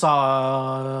 yeah. Well, I just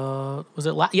saw, was it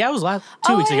it was last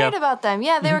 2 weeks I ago. heard about them.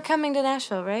 Yeah, they were coming to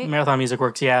Nashville, right? Marathon Music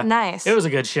Works, yeah. Nice. It was a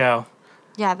good show.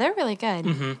 Yeah, they're really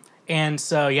good. And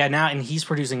so, yeah, now, and he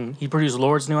produced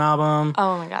Lord's new album.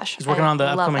 Oh my gosh. He's working on the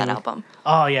love upcoming. that album.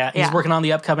 Oh, yeah. He's Yeah. working on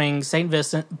the upcoming St.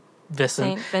 Saint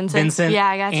Vincent. Vincent. Yeah,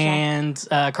 I gotcha.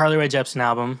 And Carly Rae Jepsen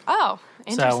album. Oh,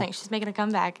 interesting. She's making a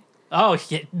comeback. Oh,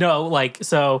 yeah, no, like,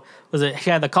 so, was it, she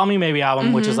had the Call Me Maybe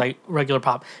album, which is like regular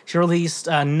pop. She released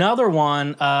another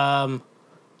one, can't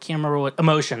remember what,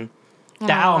 Emotion. That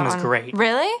album is great.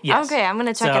 Really? Yes. Okay, I'm going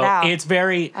to check So it out. it's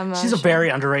very, she's a Emotion. very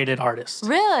underrated artist.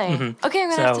 Really? Okay, I'm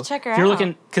going to have to check her if out. you're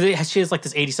looking, because she has like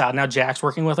this 80s style. Now Jack's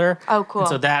working with her. Oh, cool. And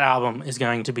so that album is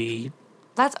going to be,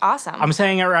 That's awesome. I'm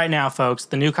saying it right now, folks.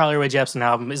 The new Carly Rae Jepsen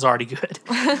album is already good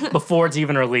before it's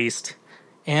even released.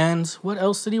 And what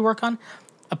else did he work on?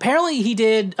 Apparently he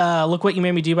did Look What You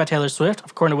Made Me Do by Taylor Swift,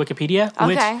 according to Wikipedia.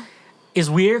 Okay. Which is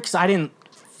weird because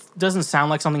doesn't sound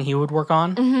like something he would work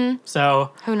on.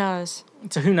 So Who knows?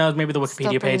 who knows? Maybe the Still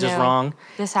Wikipedia pretty page is new. wrong.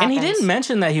 This And he happens. didn't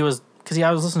mention that he was, because I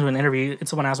was listening to an interview and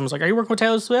someone asked him, was like, are you working with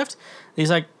Taylor Swift? And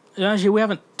he's like, we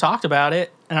haven't talked about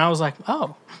it. And I was like,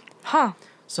 oh. Huh.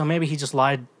 So maybe he just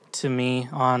lied to me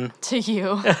on, To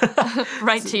you.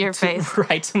 Right to your face.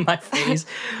 right to my face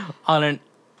on an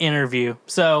interview.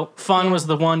 So Fun was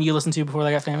the one you listened to before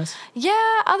they got famous?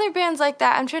 Yeah, other bands like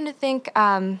that. I'm trying to think,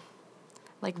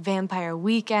 like Vampire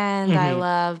Weekend I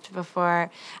loved before.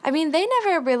 I mean, they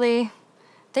never really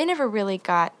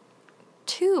got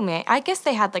too I guess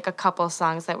they had like a couple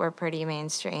songs that were pretty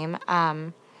mainstream.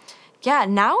 Yeah,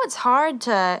 now it's hard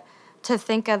to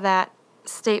think of that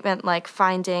statement, like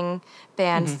finding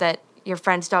bands that your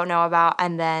friends don't know about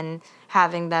and then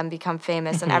having them become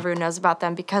famous and everyone knows about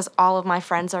them, because all of my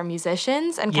friends are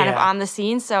musicians and kind of Yeah. on the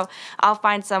scene. So I'll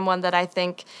find someone that I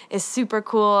think is super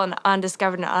cool and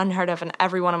undiscovered and unheard of, and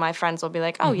every one of my friends will be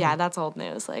like, oh yeah, that's old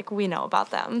news. Like, we know about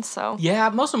them. So Yeah,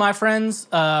 most of my friends,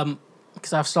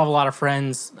 because I still have a lot of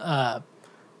friends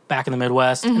back in the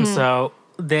Midwest, and so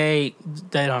they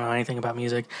don't know anything about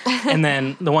music. And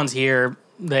then the ones here,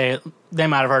 they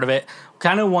might have heard of it.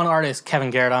 Kind of one artist,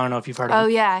 Kevin Garrett. I don't know if you've heard of oh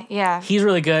him. yeah. He's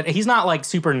really good. He's not like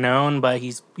super known, but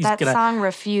he's That gonna. song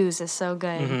Refuse is so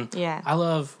good. Yeah. I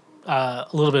love A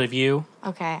Little Bit of You.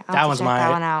 Okay. I'll That have one's to check my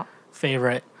that one out.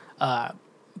 favorite.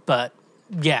 But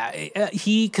yeah,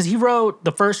 because he wrote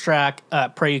the first track,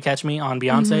 "Pray You Catch Me" on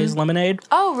Beyonce's Lemonade.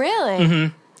 Oh,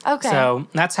 really? Okay. So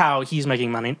that's how he's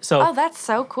making money. So oh, that's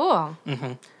so cool.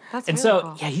 That's and really so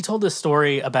cool. yeah, he told this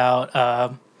story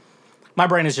about. My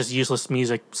brain is just useless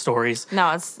music stories.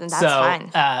 No, that's So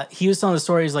fine. he was telling the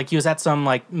stories like he was at some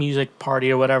like music party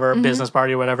or whatever, business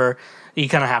party or whatever. You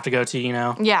kind of have to go to, you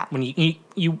know. Yeah. When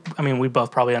you I mean, we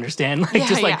both probably understand like Yeah,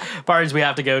 just like yeah. parties we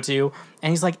have to go to.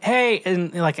 And he's like, hey,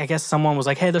 and like I guess someone was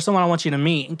like, hey, there's someone I want you to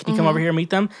meet. Can you come over here and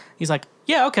meet them? He's like,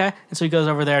 yeah, okay. And so he goes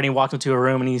over there and he walks into a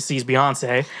room and he sees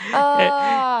Beyonce.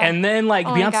 And then like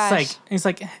my Beyonce's gosh. like, he's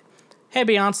like, hey,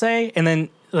 Beyonce, and then.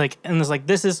 Like and it's like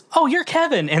this is you're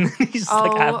Kevin, and then he's just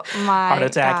like have my heart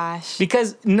attack gosh.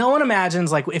 because no one imagines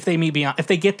like if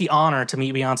they get the honor to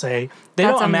meet Beyonce, they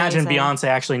That's don't imagine amazing. Beyonce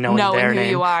actually knowing Knowing their who name.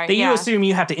 you are, That you yeah. assume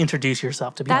you have to introduce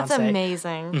yourself to Beyonce. That's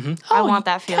amazing. Oh, I want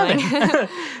that feeling.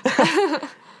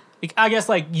 I guess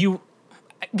I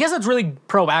guess it's really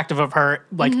proactive of her,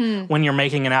 like when you're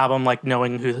making an album, like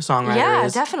knowing who the songwriter yeah,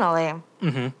 is. definitely.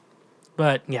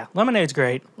 But yeah, Lemonade's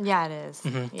great. Yeah, it is.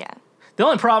 Yeah. The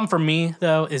only problem for me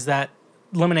though is that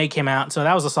Lemonade came out, so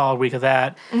that was a solid week of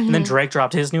that. And then Drake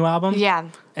dropped his new album. Yeah.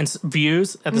 And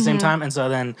Views at the same time, and so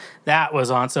then that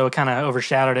was on, so it kind of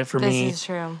overshadowed it for This me. is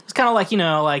true. It's kind of like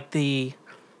like the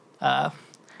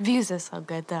Views is so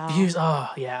good though. Views. Oh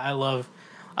yeah, I love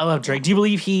Drake. Do you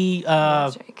believe he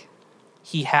Drake.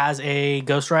 he has a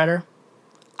ghostwriter?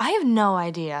 I have no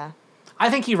idea. I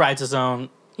think he writes his own.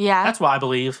 Yeah. That's what I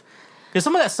believe. Because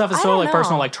some of that stuff is I so don't like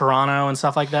personal, know. like Toronto and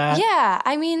stuff like that. Yeah,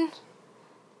 I mean,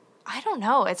 I don't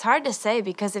know. It's hard to say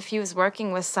because if he was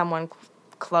working with someone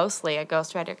closely, a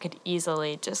ghostwriter could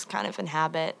easily just kind of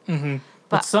inhabit. Mm-hmm.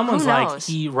 But someone's who like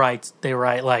knows? they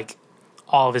write like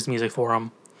all of his music for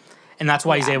him, and that's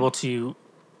why he's Yeah. able to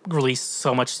release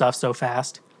so much stuff so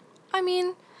fast. I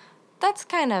mean, that's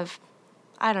kind of,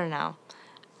 I don't know.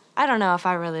 I don't know if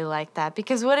I really like that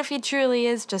because what if he truly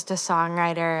is just a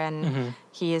songwriter and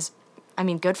he is, I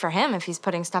mean, good for him if he's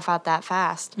putting stuff out that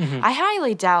fast. Mm-hmm. I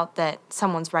highly doubt that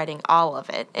someone's writing all of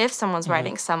it. If someone's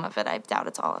writing some of it, I doubt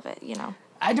it's all of it, you know?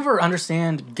 I never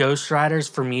understand ghostwriters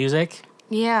for music.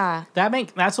 Yeah.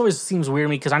 That's always seems weird to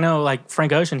me because I know like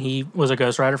Frank Ocean, he was a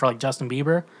ghostwriter for like Justin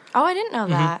Bieber. Oh, I didn't know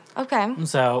that. Okay.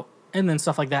 So, and then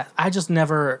stuff like that. I just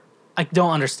never, I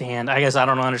don't understand. I guess I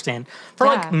don't understand. For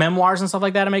like Yeah. memoirs and stuff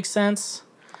like that, it makes sense.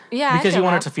 Yeah. Because I you feel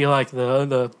want it that. to feel like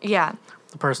the Yeah.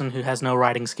 person who has no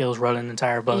writing skills wrote an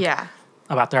entire book Yeah.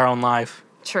 about their own life.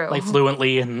 True. Like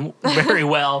fluently and very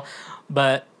well.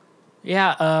 But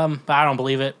yeah, but I don't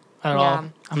believe it at all. Yeah.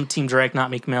 I'm Team Drake,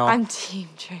 not Meek Mill. I'm Team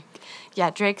Drake. Yeah,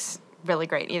 Drake's really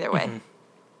great either way.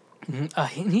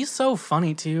 And he's so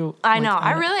funny too. I Like, know.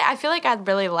 I feel like I'd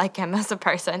really like him as a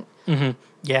person.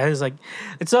 Yeah, it's like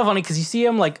it's so funny because you see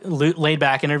him like laid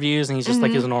back interviews and he's just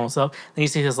like his normal self. Then you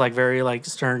see his like very like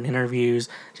stern interviews,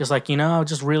 just like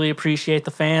just really appreciate the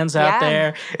fans out Yeah.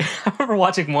 there. I remember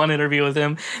watching one interview with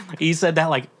him. He said that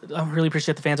like I really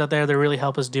appreciate the fans out there. They really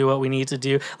help us do what we need to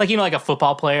do. Like like a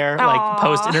football player like Aw.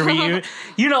 post interview.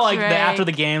 Like Drake. after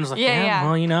the games, like Yeah.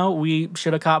 well we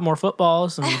should have caught more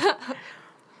footballs and.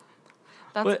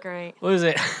 That's great. What is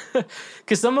it?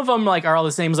 Because some of them like are all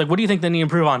the same. It's like, what do you think they need to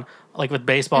improve on? Like with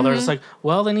baseball, they're just like,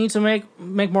 well, they need to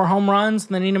make more home runs.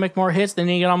 They need to make more hits. They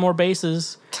need to get on more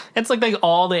bases. It's like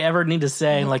all they ever need to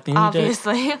say. Like they need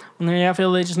Obviously. to. And then I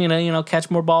feel they just need to catch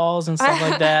more balls and stuff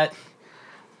like that.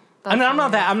 I mean,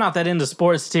 I'm not that into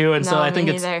sports too, and so No, I think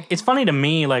me neither. it's funny to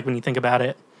me like when you think about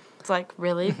it. It's like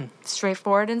really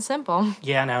straightforward and simple.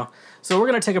 Yeah, I know. So we're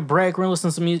gonna take a break. We're gonna listen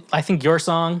to some music. I think your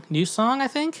new song. I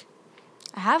think.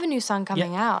 I have a new song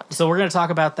coming out. So we're going to talk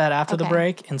about that after the Okay.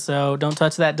 break. And so don't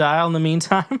touch that dial in the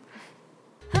meantime.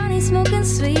 Honey smoking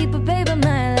sweet, but babe, I'm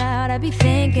not allowed. I be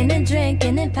thinking and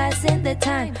drinking and passing the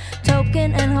time,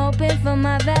 token and hoping for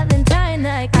my Valentine.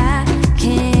 Like I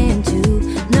can't do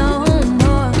no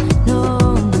more, no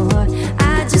more.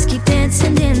 I just keep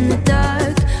dancing in the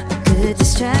dark. A good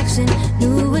distraction,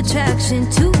 new attraction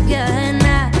to you, and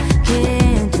I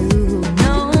can't do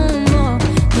no more,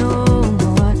 no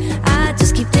more. I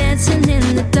just keep dancing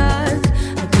in the dark.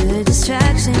 A good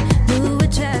distraction, new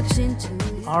attraction to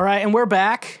you. All right. And we're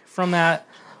back from that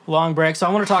long break. So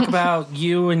I want to talk about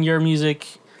you and your music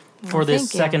for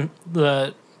this thank you.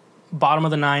 the bottom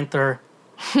of the ninth, or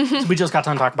we just got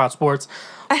done talking about sports.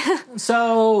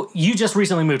 So you just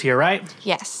recently moved here, right?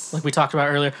 Yes. Like we talked about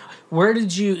earlier. Where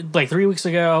did you, like 3 weeks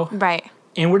ago, Right.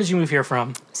 and where did you move here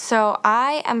from? So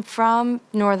I am from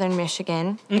northern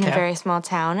Michigan in a Okay. very small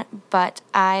town, but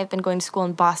I've been going to school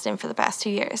in Boston for the past 2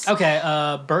 years. Okay.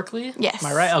 Berkeley? Yes.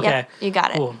 Am I right? Yep, Okay. you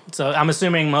got it. Cool. So I'm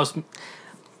assuming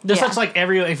there's Yeah. such like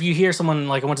if you hear someone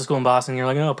like I went to school in Boston, you're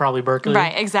like, oh, probably Berkeley.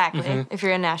 Right, exactly. If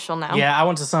you're in Nashville now. Yeah, I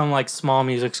went to some like small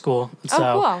music school. So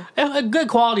cool. a good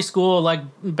quality school, like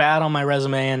bad on my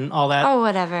resume and all that. Oh,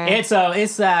 whatever. It's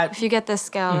that. if you get this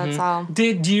skill, that's all.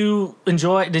 Did you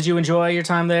enjoy your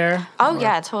time there? Oh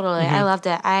yeah, totally. I loved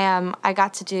it. I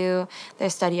got to do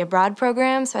their study abroad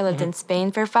program, so I lived in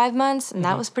Spain for 5 months, and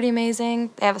that was pretty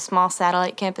amazing. They have a small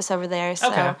satellite campus over there,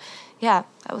 so Okay. yeah,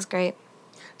 that was great.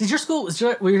 Did your school was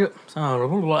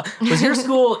your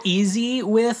school easy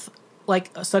with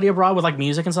like a study abroad with like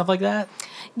music and stuff like that?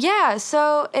 Yeah,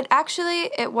 so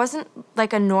it wasn't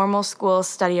like a normal school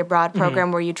study abroad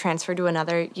program where you transfer to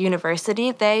another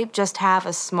university. They just have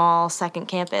a small second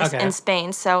campus Okay. in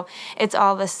Spain, so it's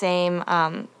all the same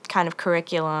kind of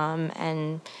curriculum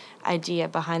and idea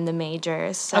behind the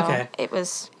majors. So Okay. it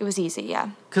was easy, yeah.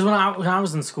 Because when I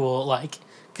was in school, like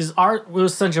because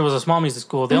essentially was a small music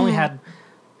school, they only had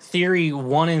theory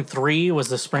 1 and 3 was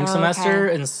the spring Oh, semester,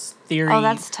 okay. and theory Oh,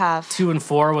 that's tough. 2 and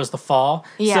 4 was the fall.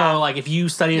 Yeah. So like if you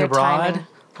studied Your abroad, timing.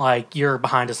 like you're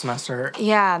behind a semester.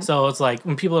 Yeah. So it's like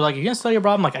when people are like, "You're gonna study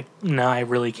abroad," I'm like, "No, I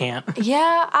really can't."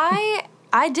 Yeah,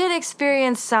 I did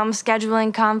experience some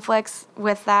scheduling conflicts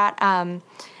with that.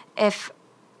 If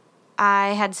I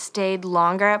had stayed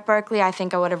longer at Berkeley, I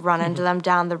think I would have run into them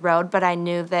down the road, but I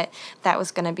knew that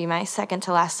was going to be my second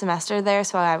to last semester there,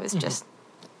 so I was just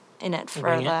in it for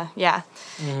Wing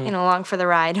it. along for the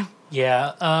ride.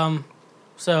 Yeah.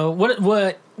 So what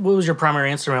was your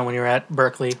primary instrument when you were at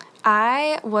Berkeley?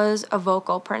 I was a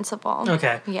vocal principal.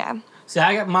 Okay. Yeah. See,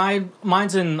 I got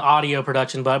mine's in audio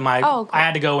production, but Oh, cool. I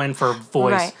had to go in for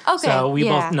voice. Right. Okay, So we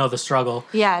yeah. both know the struggle.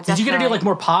 Yeah, Did you get to do definitely. like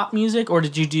more pop music, or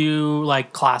did you do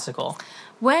like classical?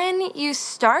 When you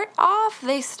start off,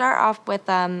 they start off with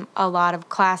a lot of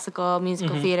classical,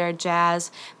 musical theater,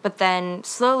 jazz, but then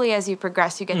slowly as you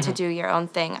progress, you get to do your own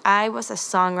thing. I was a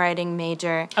songwriting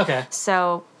major. Okay.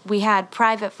 So we had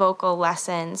private vocal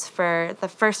lessons for the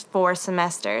first 4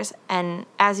 semesters, and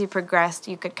as you progressed,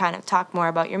 you could kind of talk more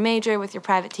about your major with your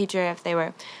private teacher if they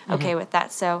were okay with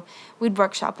that. So we'd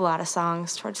workshop a lot of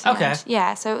songs towards the end.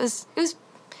 Yeah, so it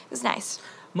was nice.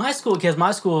 My school,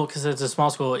 because it's a small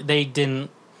school, they didn't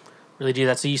really do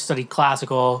that. So you studied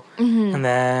classical, and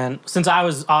then since I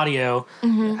was audio,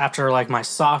 after like my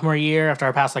sophomore year, after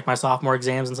I passed like my sophomore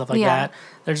exams and stuff like that,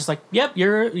 they're just like, "Yep,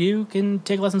 you can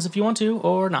take lessons if you want to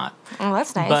or not." Oh,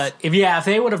 that's nice. But if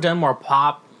they would have done more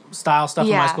pop style stuff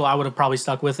in my school, I would have probably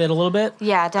stuck with it a little bit.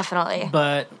 Yeah, definitely.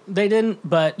 But they didn't.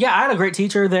 But yeah, I had a great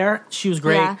teacher there. She was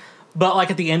great. Yeah. But,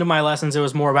 like, at the end of my lessons, it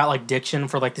was more about, like, diction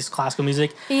for, like, this classical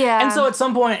music. Yeah. And so at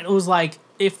some point, it was like,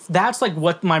 if that's, like,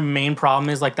 what my main problem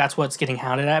is, like, that's what's getting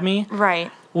hounded at me. Right.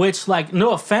 Which, like,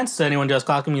 no offense to anyone who does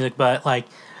classical music, but, like,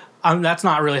 that's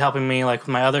not really helping me, like, with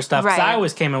my other stuff. Because I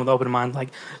always came in with open mind, like,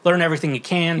 learn everything you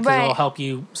can because it'll help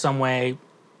you some way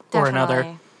or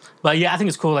another. But, yeah, I think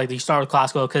it's cool, like, that you start with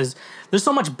classical because there's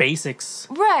so much basics.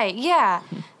 Right, yeah.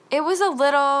 It was a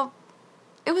little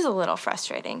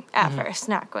frustrating at first,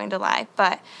 not going to lie,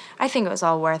 but I think it was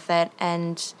all worth it,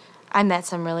 and I met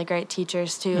some really great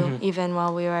teachers too, even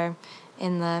while we were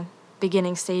in the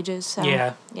beginning stages. So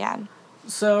yeah.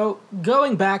 So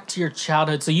going back to your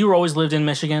childhood, so you always lived in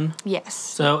Michigan? Yes.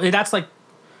 So that's like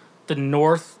the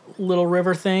North Little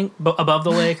River thing, above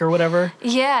the lake or whatever?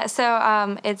 Yeah,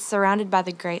 so it's surrounded by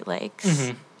the Great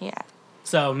Lakes. Yeah.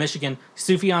 So Michigan,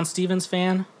 Sufjan Stevens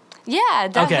fan? Yeah,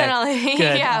 definitely. Okay,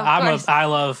 good. Yeah, of course. I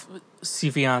love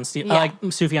Sufjan Stevens. I like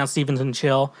Sufjan Stevens and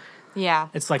Chill. Yeah,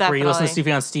 it's like where you listen to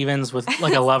Sufjan Stevens with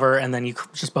like a lover, and then you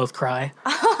just both cry.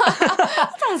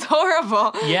 That sounds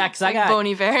horrible. Yeah, because I got Bon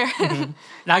Iver. And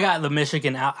I got the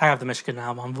Michigan. I have the Michigan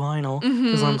album on vinyl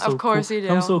because I'm so of course cool. you do.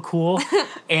 I'm so cool,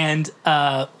 and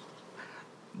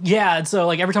yeah. And so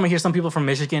like every time I hear some people from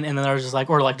Michigan, and then they're just like,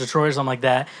 or like Detroit or something like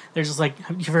that, they're just like,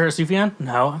 "Have you ever heard of Sufjan?"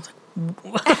 No. I was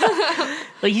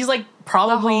like, like he's like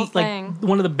probably like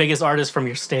one of the biggest artists from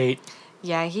your state.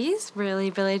 Yeah, he's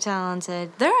really, really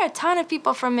talented. There are a ton of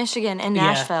people from Michigan in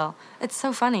Nashville. Yeah. It's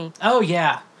so funny. Oh,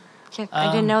 yeah.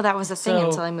 I didn't know that was a thing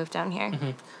until I moved down here.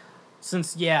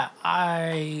 Since,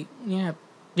 I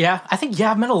think,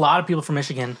 I've met a lot of people from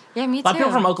Michigan. Yeah, me too. A lot of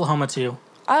people from Oklahoma, too.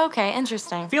 Oh, okay,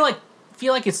 interesting. I feel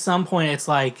like at some point it's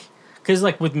like, because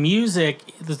like with music,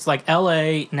 it's like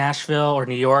L.A., Nashville, or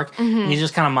New York, and you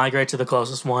just kind of migrate to the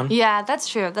closest one. Yeah, that's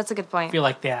true. That's a good point. I feel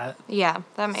like that. Yeah,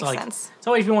 that makes sense.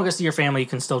 So if you want to go see your family, you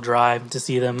can still drive to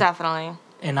see them. Definitely.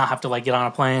 And not have to like get on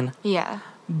a plane. Yeah.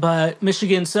 But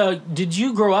Michigan, so did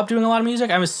you grow up doing a lot of music?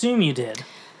 I assume you did.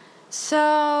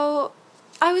 So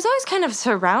I was always kind of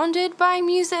surrounded by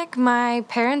music. My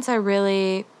parents are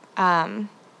really...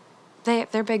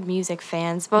 They're big music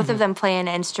fans. Both of them play an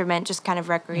instrument just kind of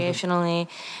recreationally.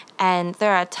 And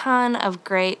there are a ton of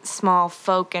great small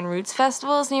folk and roots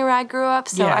festivals near where I grew up.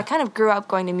 So I kind of grew up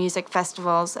going to music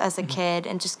festivals as a kid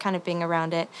and just kind of being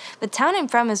around it. The town I'm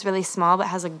from is really small but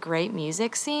has a great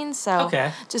music scene. So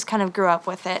just kind of grew up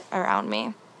with it around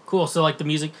me. Cool. So like the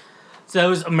music... So that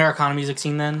was Americana music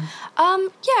scene then?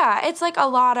 Yeah. It's like a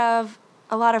lot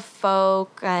of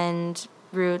folk and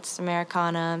roots,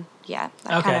 Americana... Yeah,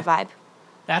 that kind of vibe.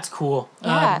 That's cool.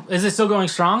 Yeah. Is it still going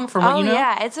strong from what you know? Oh,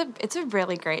 yeah. It's a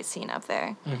really great scene up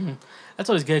there. That's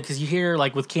always good because you hear,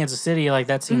 like, with Kansas City, like,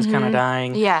 that scene's kind of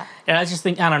dying. Yeah. And I just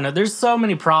think, I don't know, there's so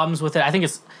many problems with it. I think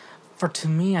it's the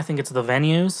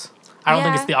venues. I don't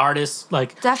think it's the artists,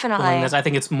 like, definitely. doing this. I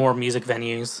think it's more music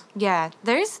venues. Yeah.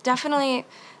 There's definitely...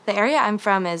 The area I'm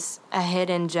from is a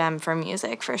hidden gem for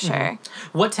music, for sure.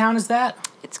 What town is that?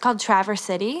 It's called Traverse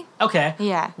City. Okay.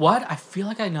 Yeah. What? I feel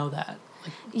like I know that.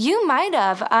 Like, you might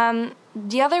have.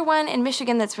 The other one in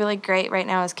Michigan that's really great right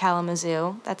now is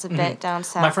Kalamazoo. That's a bit down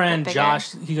south. My friend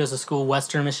Josh, he goes to school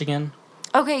Western Michigan.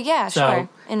 Okay, yeah, so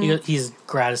sure. He's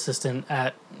grad assistant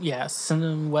at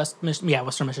Western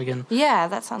Michigan. Yeah,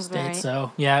 that sounds State. right.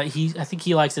 So I think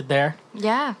he likes it there.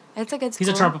 Yeah, it's a good school.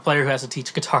 He's a trumpet player who has to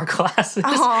teach guitar classes.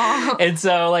 Aww. And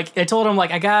so like I told him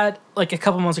like I got like a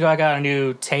couple months ago I got a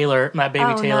new Taylor, my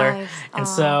baby Taylor. Nice. And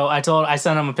so I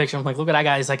sent him a picture. I'm like, look at that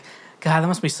guy. He's like, God, that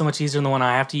must be so much easier than the one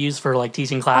I have to use for like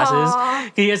teaching classes.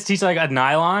 Aww. He has to teach like a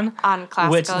nylon on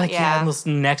classical, which like and those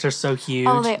necks are so huge.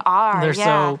 Oh, they are. They're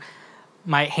so.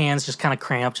 My hands just kind of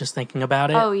cramp just thinking about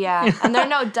it. Oh, yeah. And there are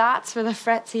no dots for the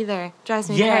frets either.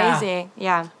 Drives me crazy.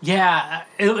 Yeah. Yeah.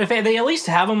 If they at least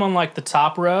have them on, like, the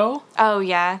top row. Oh,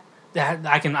 yeah. I'm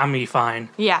going to be fine.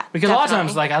 Yeah, because definitely. A lot of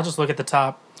times, like, I'll just look at the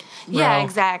top. Yeah, row.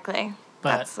 exactly.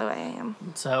 But- That's the way I am.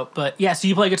 So, but yeah, so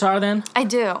you play guitar then? I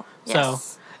do.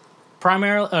 Yes.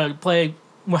 Primarily play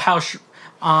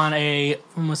on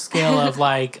from a scale of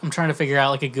like I'm trying to figure out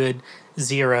like a good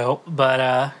 0,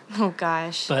 but Oh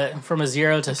gosh. but from a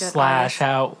 0 to Good slash,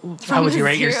 how From would you a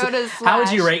rate 0 yourself? to How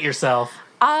would you slash. rate yourself?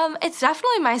 It's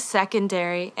definitely my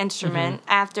secondary instrument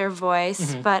after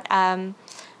voice, but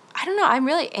I don't know. I'm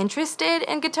really interested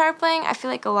in guitar playing. I feel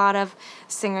like a lot of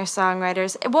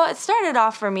singer-songwriters. Well, it started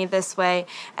off for me this way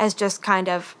as just kind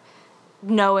of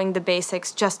knowing the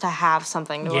basics just to have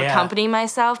something to Yeah. accompany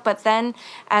myself. But then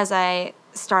as I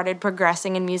started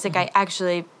progressing in music, I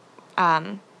actually,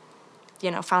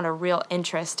 found a real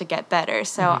interest to get better.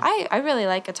 So I really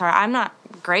like guitar. I'm not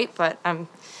great, but I'm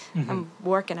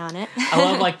working on it. I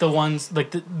love like the ones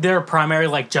like they're primarily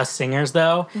like just singers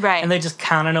though, Right. And they just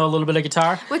kind of know a little bit of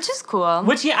guitar. Which is cool.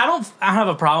 Which I don't have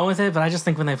a problem with it, but I just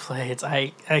think when they play,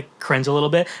 I cringe a little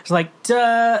bit. It's like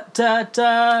da da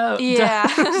da. Yeah.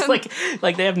 Da. It's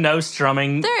like they have no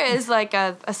strumming. There is like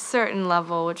a certain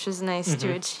level which is nice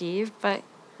to achieve, but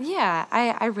yeah,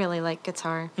 I really like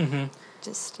guitar.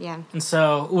 Just yeah. And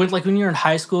so, when you were in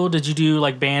high school, did you do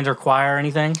like band or choir or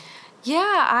anything?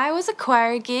 Yeah, I was a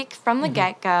choir geek from the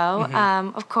get-go,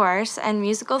 of course, and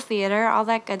musical theater, all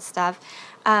that good stuff.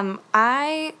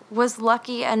 I was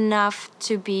lucky enough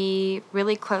to be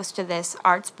really close to this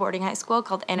arts boarding high school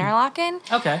called Interlochen.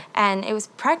 Okay. And it was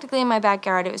practically in my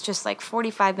backyard. It was just like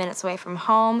 45 minutes away from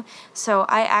home. So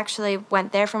I actually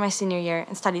went there for my senior year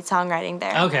and studied songwriting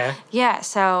there. Okay. Yeah,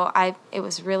 so it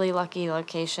was really lucky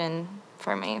location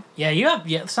for me. Yeah,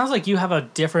 it sounds like you have a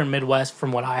different Midwest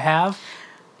from what I have.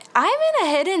 I'm in a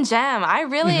hidden gem. I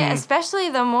really, especially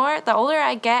the older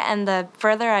I get and the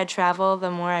further I travel,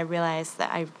 the more I realize that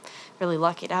I'm really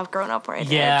lucky to have grown up where I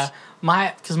did. Yeah, a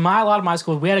lot of my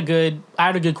schools, I had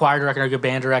a good choir director, a good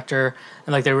band director,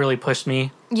 and like they really pushed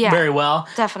me very well.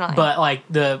 Definitely. But like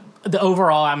the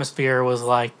overall atmosphere was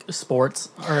like sports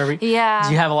Yeah.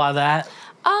 Do you have a lot of that?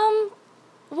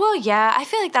 Well, yeah, I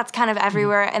feel like that's kind of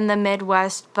everywhere in the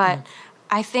Midwest, but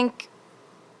I think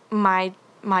my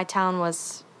town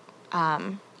was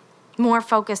more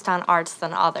focused on arts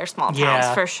than other small towns,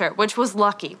 Yeah. for sure, which was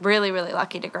lucky, really, really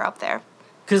lucky to grow up there.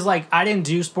 Because like I didn't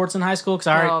do sports in high school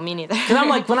No, me neither. Because I'm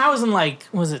like, when I was in like,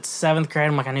 was it 7th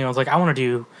grade? I was like, I want to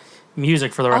do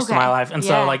music for the rest of my Okay. life. And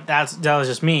Yeah. so like that was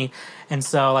just me. And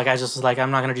so like I just was like,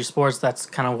 I'm not going to do sports. That's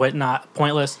kind of not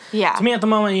pointless. Yeah. To me at the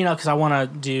moment, because I want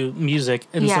to do music.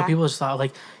 And so Yeah. people just thought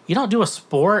like, you don't do a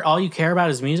sport, all you care about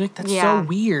is music? That's so Yeah.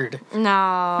 weird. No,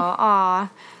 aw.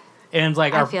 And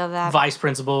like I our feel that. vice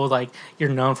principal, like, you're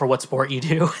known for what sport you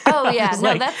do. Oh, yeah, It's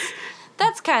no, like-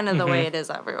 that's kind of the way it is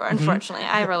everywhere, unfortunately.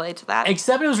 I relate to that.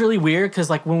 Except it was really weird because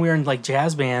like when we were in like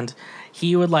jazz band,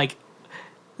 he would like,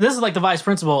 this is like the vice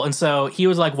principal, and so he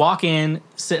would like walk in,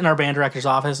 sit in our band director's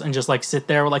office, and just like sit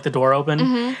there with like the door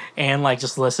open and like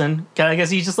just listen. I guess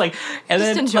he's just like, and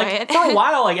Just then enjoy like, it. for a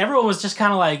while, like everyone was just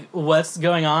kind of like, what's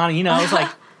going on? It's like.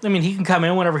 I mean, he can come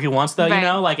in whenever he wants, though,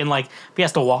 Right. like, and, like, if he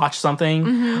has to watch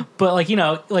something. But, like,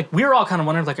 like, we were all kind of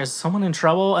wondering, like, is someone in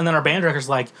trouble? And then our band director's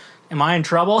like, am I in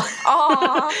trouble?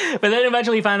 Aw. But then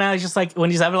eventually you find out he's just, like, when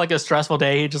he's having, like, a stressful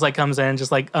day, he just, like, comes in,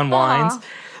 just, like, unwinds. Aw.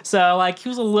 So, like, he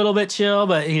was a little bit chill,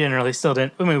 but we still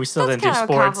didn't That's do kind of a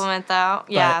sports. compliment, though.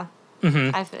 Yeah.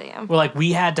 I feel you. Well, like,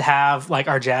 we had to have, like,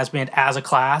 our jazz band as a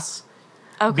class.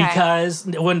 Okay. Because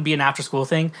it wouldn't be an after school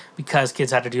thing because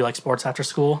kids had to do like sports after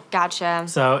school. Gotcha.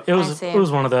 So it was see.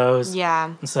 one of those. Yeah.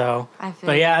 And so, I feel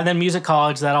but you. yeah, and then music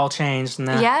college that all changed. And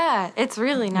then, Yeah, it's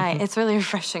really nice. It's really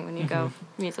refreshing when you go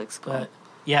music school. But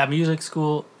yeah, music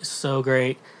school is so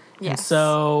great. And Yes.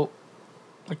 so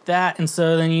like that, and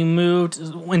so then you moved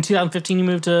in 2015. You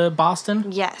moved to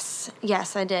Boston. Yes,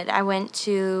 I did. I went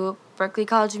to Berklee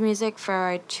College of Music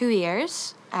for 2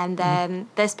 years, and then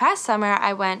this past summer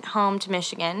I went home to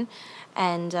Michigan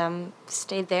and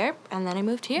stayed there, and then I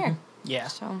moved here. Yeah.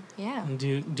 So, yeah. And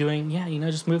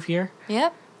just move here.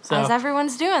 Yep. So- As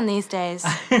everyone's doing these days.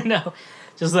 No,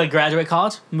 just like graduate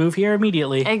college, move here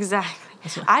immediately. Exactly.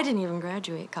 I didn't even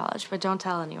graduate college, but don't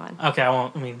tell anyone. Okay, I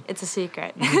won't. I mean, It's a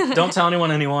secret. don't tell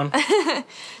anyone.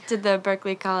 Did the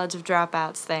Berklee College of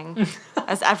Dropouts thing,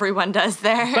 as everyone does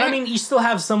there. But I mean, you still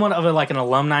have somewhat of an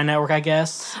alumni network, I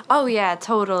guess. Oh yeah,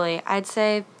 totally. I'd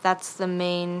say that's the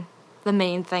main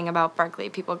thing about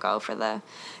Berklee. People go for the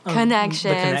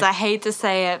connections. I hate to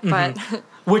say it, but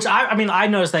Which I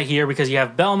noticed that here because you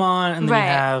have Belmont and then Right.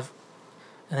 you have,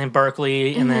 and then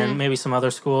Berkeley and then maybe some other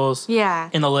schools yeah.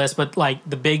 in the list. But like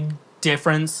the big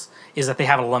difference is that they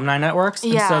have alumni networks,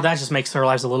 and Yeah. so that just makes their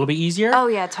lives a little bit easier. Oh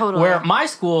yeah, totally. Where my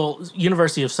school,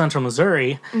 University of Central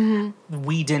Missouri,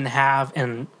 we didn't have,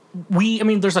 and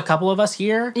there's a couple of us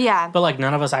here. Yeah. But, like,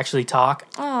 none of us actually talk.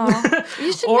 Oh,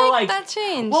 you should Or, make like, that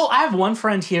change. Well, I have one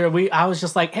friend here. I was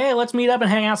just like, hey, let's meet up and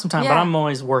hang out sometime. But Yeah. I'm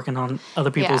always working on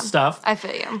other people's Yeah. stuff. I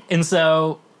feel you. And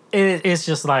so it's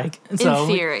just like so. In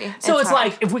theory, So it's it's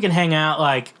hard. like if we can hang out,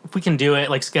 like if we can do it,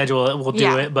 like schedule it, we'll do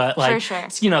Yeah, it. But for like sure.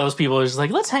 those people are just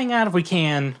like, let's hang out if we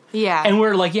can. Yeah. And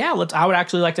we're like, yeah, I would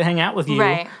actually like to hang out with you.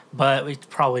 Right. But it's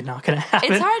probably not going to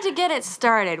happen. It's hard to get it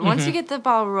started. Once you get the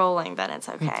ball rolling, then it's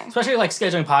okay. Especially like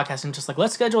scheduling podcasts and just like,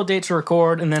 let's schedule a date to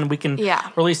record and then we can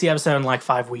Yeah. release the episode in like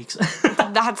 5 weeks.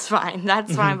 That's fine.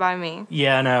 That's fine by me.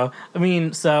 Yeah, no. I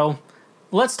mean, so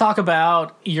let's talk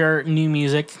about your new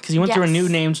music because you went through a Yes. new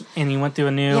name and you went through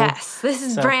a new. Yes, this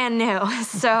is So- brand new.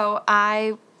 So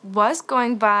I was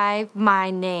going by my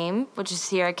name, which is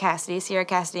Sierra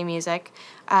Cassidy Music,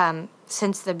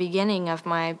 since the beginning of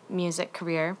my music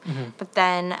career. But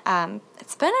then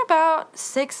it's been about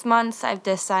 6 months. I've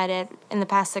decided in the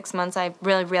past 6 months, I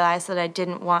really realized that I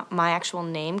didn't want my actual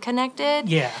name connected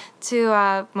Yeah.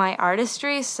 to my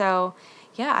artistry. So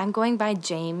yeah, I'm going by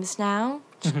James now.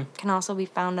 Which can also be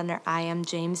found under I Am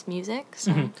James Music.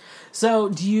 So. So,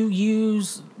 are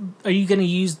you going to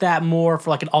use that more for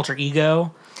like an alter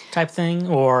ego type thing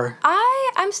or?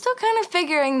 I'm still kind of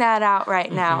figuring that out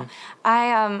right now.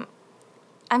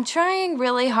 I'm trying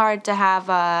really hard to have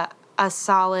a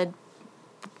solid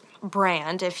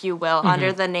brand, if you will,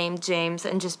 under the name James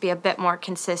and just be a bit more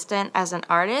consistent as an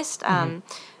artist,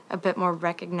 a bit more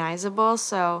recognizable.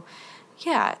 So,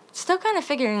 yeah, still kind of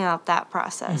figuring out that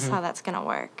process, how that's going to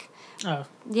work. Oh,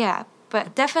 Yeah,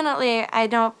 but definitely I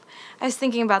was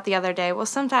thinking about the other day, well,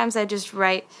 sometimes I just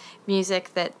write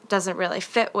music that doesn't really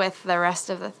fit with the rest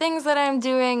of the things that I'm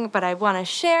doing, but I want to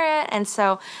share it, and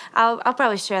so I'll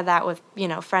probably share that with,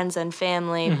 friends and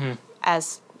family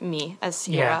as me, as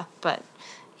Sierra, Yeah. but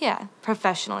yeah,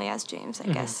 professionally as James, I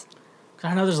guess.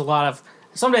 I know there's a lot of.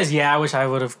 Some days, I wish I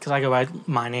would have, because I go by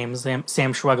my name, Sam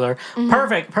Schwegler.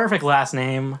 Perfect last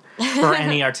name for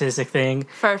any artistic thing,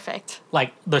 Perfect.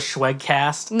 like the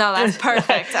Schwegcast. No, that's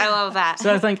perfect. I love that.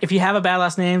 So I think if you have a bad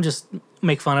last name, just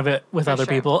make fun of it with other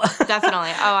sure. people.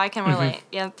 Definitely. Oh, I can relate.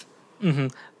 Yep.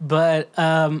 But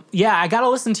I got to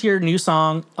listen to your new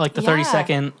song, like the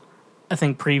 30-second, I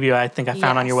think, preview I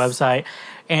found on your Yes. website.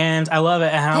 And I love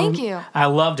it. Thank you. I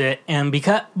loved it. And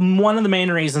because one of the main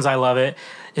reasons I love it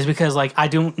is because, like,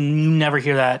 you never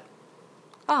hear that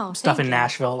Oh, stuff thank in you.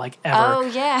 Nashville, like, ever. Oh,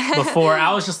 yeah. Before.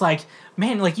 I was just like,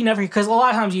 man, like, you never, because a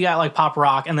lot of times you got, like, pop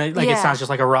rock, and it Yeah. sounds just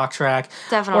like a rock track.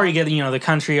 Definitely. Or you get, the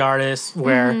country artists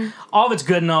where all of it's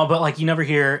good and all, but, like, you never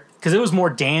hear, because it was more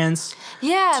dance.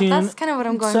 Yeah, tune. that's kind of what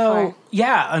I'm going So, for.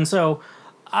 yeah, and so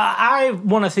I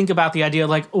want to think about the idea,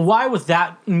 like, why with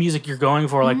that music you're going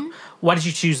for, like, why did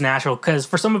you choose Nashville? Because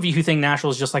for some of you who think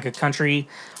Nashville is just like a country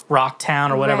rock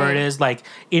town or whatever Right. it is, like,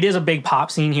 it is a big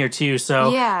pop scene here too. So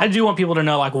Yeah. I do want people to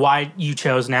know, like, why you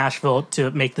chose Nashville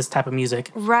to make this type of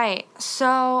music. Right.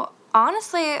 So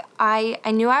honestly, I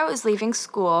knew I was leaving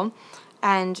school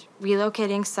and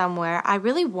relocating somewhere. I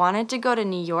really wanted to go to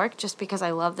New York just because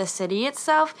I love the city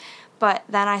itself. But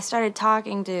then I started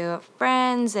talking to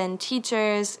friends and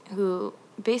teachers who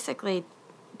basically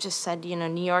just said,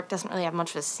 New York doesn't really have much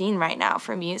of a scene right now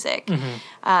for music.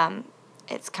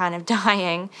 It's kind of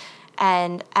dying.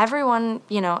 And everyone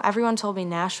told me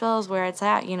Nashville is where it's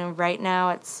at. Right now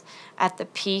it's at the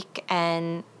peak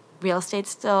and real estate's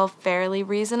still fairly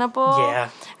reasonable. Yeah.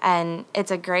 And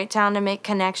it's a great town to make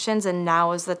connections, and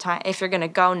now is the time. If you're going to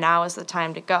go, now is the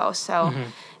time to go. So,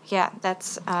 yeah,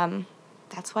 that's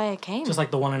why I came. Just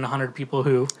like the 1 in 100 people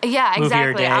who yeah, move here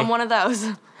a exactly. day. I'm one of those.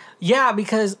 Yeah,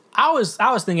 because I was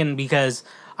thinking, because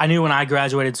I knew when I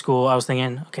graduated school, I was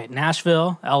thinking, okay,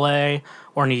 Nashville, LA,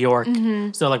 or New York.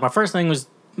 So like my first thing was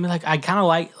like I kind of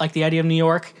like the idea of New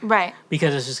York, Right.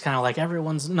 because it's just kind of like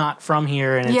everyone's not from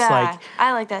here, and it's Yeah, like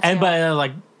I like that too. but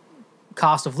like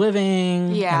cost of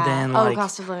living, yeah. and then like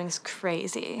cost of living is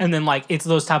crazy. and then like it's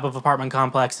those type of apartment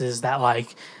complexes that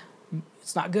like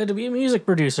it's not good to be a music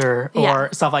producer or Yeah,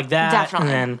 stuff like that. definitely.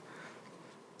 And then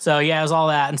so yeah, it was all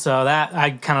that, and so that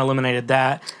I kind of eliminated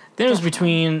that. Then it was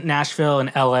between Nashville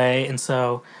and LA, and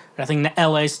so I think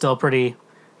LA is still pretty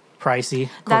pricey,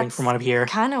 according from what I hear.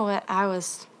 Kind of what I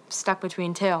was stuck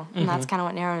between too, and that's kind of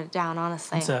what narrowed it down,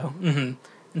 honestly. So, and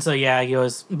so yeah, it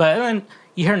goes. But then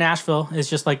you hear Nashville, it's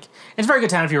just like it's a very good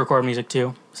town if you record music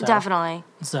too. So, Definitely.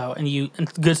 So and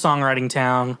good songwriting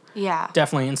town, Yeah.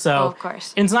 definitely. And so Oh, of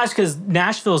course. it's nice because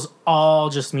Nashville's all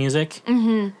just music,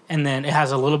 and then it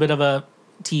has a little bit of a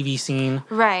TV scene,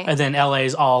 Right. and then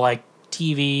LA's all like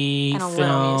TV, And a film,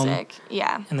 little music.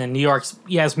 Yeah. and then New York's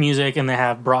has music, and they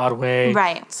have Broadway,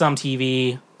 Right. some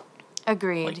TV,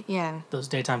 Agreed. Yeah. those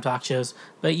daytime talk shows.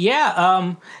 But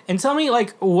yeah, and tell me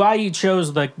like why you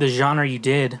chose like the genre you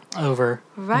did over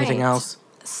anything Right. else.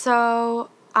 So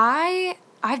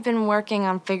I've been working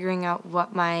on figuring out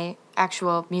what my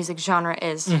actual music genre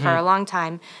is for a long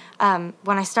time.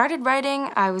 When I started writing,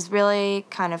 I was really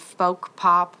kind of folk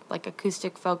pop, like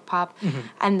acoustic folk pop,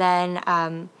 and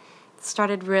then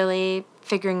started really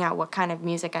figuring out what kind of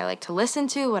music I like to listen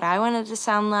to, what I wanted to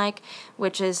sound like,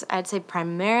 which is, I'd say,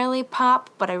 primarily pop,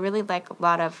 but I really like a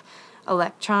lot of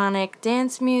electronic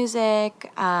dance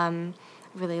music,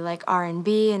 really like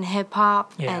R&B and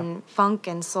hip-hop Yeah. and funk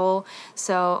and soul.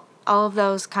 So all of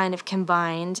those kind of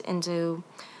combined into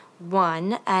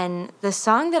one. And the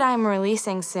song that I'm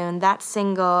releasing soon, that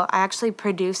single, I actually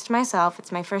produced myself.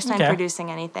 It's my first time Okay.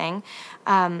 producing anything.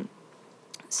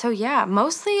 So yeah,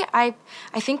 mostly I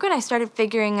think when I started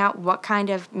figuring out what kind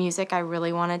of music I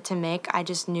really wanted to make, I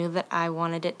just knew that I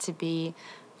wanted it to be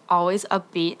always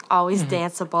upbeat, always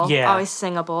danceable, Yeah. always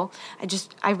singable.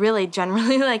 I really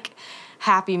generally like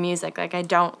happy music. Like I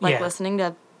don't like Yeah. listening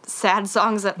to sad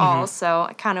songs at all, so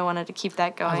I kind of wanted to keep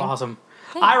that going. That's awesome.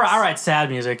 Thanks. I write sad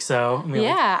music, so I mean,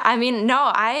 like, Yeah, I mean, no,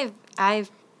 I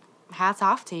hats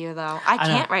off to you though. I know.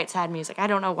 can't write sad music. I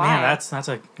don't know why. man, that's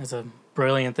a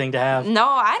brilliant thing to have. No,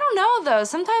 I don't know though.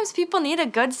 Sometimes people need a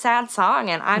good sad song,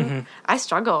 and I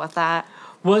struggle with that.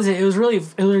 It was really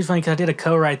funny because I did a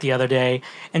co-write the other day,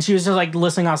 and she was just like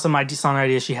listing out some song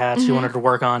ideas she had she wanted to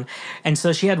work on, and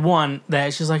so she had one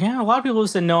that she's like, yeah, a lot of people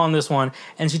said no on this one,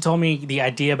 and she told me the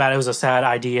idea about it was a sad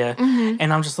idea,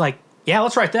 and I'm just like, yeah,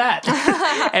 let's write that.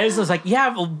 And it's just like,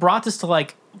 yeah, I've brought this to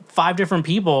like 5 different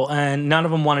people, and none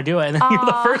of them want to do it, and then you're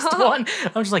the first one.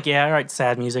 I'm just like, yeah, I write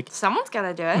sad music. Someone's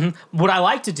gotta do it. What I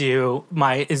like to do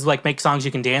is like make songs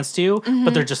you can dance to,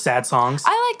 but they're just sad songs.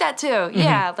 I like that too.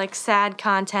 Yeah, like sad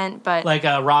content, but Like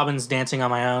Robin's Dancing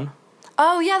on My Own.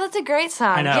 oh yeah, that's a great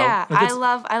song. I know. Yeah, Like,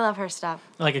 I love her stuff.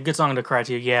 Like a good song to cry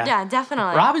to, yeah. Yeah,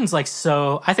 definitely. Robin's like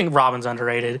I think Robin's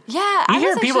underrated. Yeah, You I hear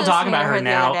was people actually talking listening about to her the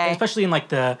now, other day. especially in like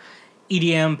the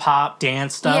EDM pop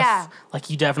dance stuff. Yeah. Like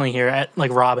you definitely hear it,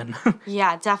 like Robin.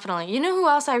 Yeah, definitely. You know who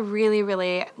else I really,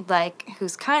 really like,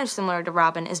 who's kind of similar to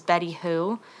Robin, is Betty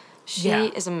Who. She Yeah.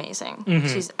 is amazing.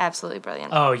 She's absolutely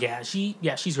brilliant. Oh yeah,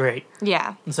 she's great.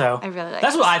 Yeah. And so I really like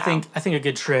that's her what I style. think. I think a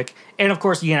good trick, and of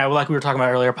course, like we were talking about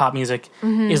earlier, pop music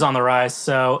is on the rise.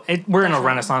 So we're in a Definitely.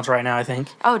 renaissance right now. I think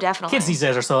Oh, definitely. kids these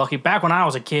days are so lucky. Back when I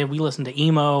was a kid, we listened to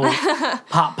emo,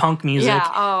 pop punk music. Yeah,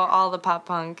 all the pop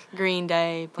punk, Green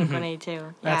Day, Blink-182. Yeah.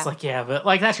 That's but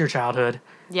like that's your childhood.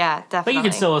 yeah, definitely. But you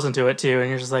can still listen to it too, and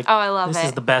you're just like, Oh, I love this it.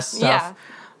 is the best stuff. Yeah,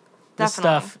 This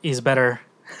definitely. stuff is better.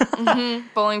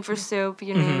 Bowling for Soup,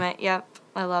 you name it. Yep,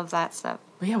 I love that stuff.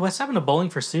 But yeah, what's happened to Bowling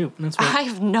for Soup? That's what, I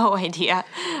have no idea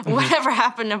whatever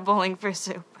happened to Bowling for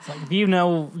Soup. like, if you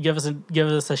know, give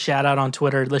us a shout out on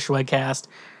Twitter, the Schwegcast.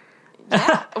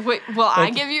 Yeah. Wait, will I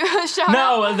give you a shout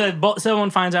out? No, someone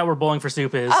finds out where Bowling for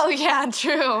Soup is. Oh yeah,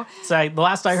 true. So the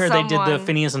last I heard, they did the Someone-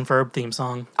 Phineas and Ferb theme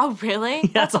song. Oh really?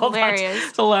 That's all hilarious.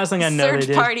 That's the last thing I know they Search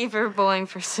did. party for Bowling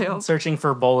for Soup. Searching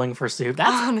for Bowling for Soup. That's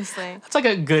Honestly, that's like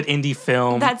a good indie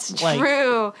film. that's Like,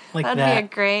 true. like That'd that. be a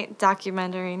great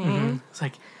documentary name. It's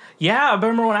like, yeah, I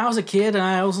remember when I was a kid and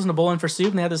I always listened to Bowling for Soup,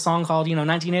 and they had this song called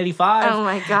 1985. Oh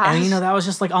my gosh. And that was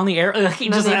just like on the air. Like, you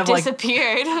And just then have they like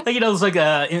disappeared. there's like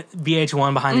a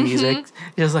VH1 behind the music.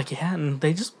 Just like and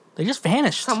they just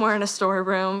vanished. Somewhere in a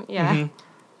storeroom. Yeah. And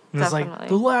it's like definitely.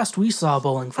 the last we saw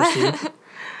Bowling for Soup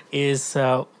is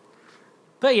so.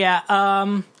 But yeah,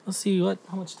 let's see how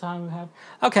much time we have.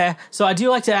 Okay, so I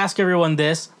do like to ask everyone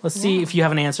this. Let's see if you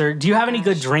have an answer. Do you have any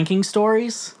good drinking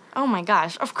stories? Oh my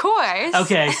gosh. Of course.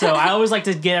 Okay, so I always like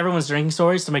to get everyone's drinking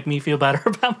stories to make me feel better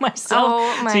about myself.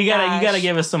 Oh my so you gotta gosh.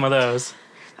 give us some of those.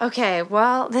 Okay,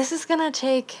 well, this is gonna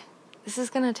take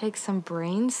some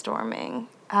brainstorming.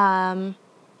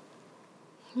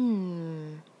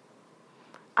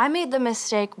 I made the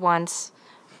mistake once,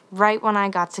 right when I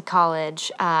got to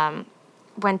college.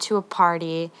 Went to a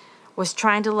party, was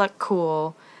trying to look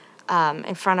cool,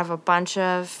 in front of a bunch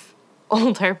of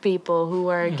older people who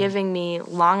were giving me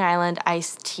Long Island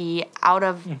iced tea out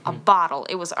of a bottle.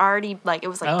 It was already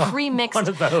Oh, pre-mixed. one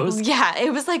of those. Yeah,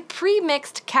 it was like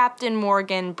pre-mixed Captain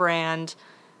Morgan brand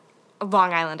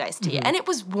Long Island iced tea. And it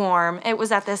was warm. It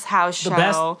was at this house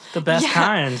show. The best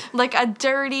kind. Like a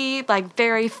dirty, like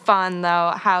very fun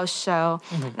though house show.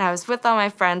 And I was with all my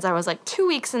friends. I was like 2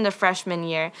 weeks into freshman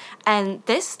year, and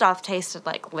this stuff tasted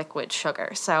like liquid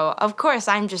sugar. So of course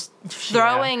I'm just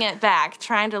throwing it back,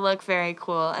 trying to look very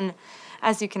cool. And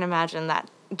as you can imagine,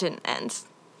 that didn't end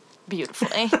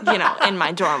beautifully, in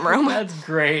my dorm room. That's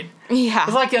great. Yeah.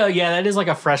 It's like that is like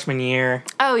a freshman year.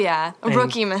 Oh yeah,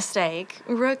 rookie mistake.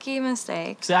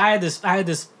 So I had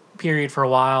this period for a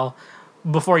while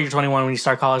before you're 21 when you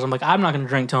start college. I'm like, I'm not going to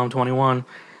drink till I'm 21.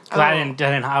 Because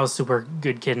I was a super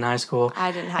good kid in high school.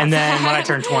 I didn't have And then that. when I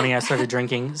turned 20, I started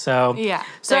drinking. So Yeah.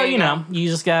 So there you go. you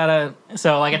just gotta.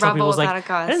 So like I tell people, Rebel it's like without a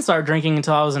cause. I didn't start drinking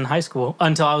until I was in high school,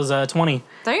 until I was 20.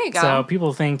 There you go. So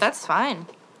people think That's fine.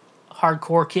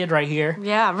 hardcore kid right here.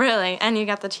 Yeah, really. And you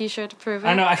got the T-shirt to prove it.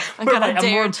 I know. I got a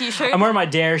Dare T-shirt. I'm wearing my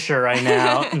Dare shirt right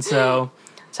now, and so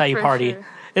that's how you For party. sure.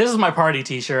 This is my party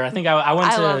T-shirt. I think I went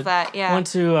I to love that, yeah. went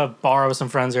to a bar with some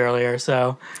friends earlier.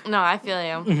 So No, I feel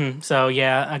you. so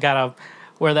yeah, I gotta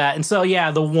wear that. And so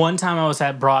yeah, the one time I was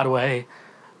at Broadway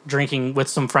drinking with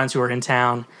some friends who were in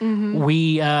town,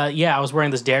 I was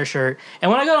wearing this Dare shirt. And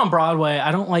when I go on Broadway,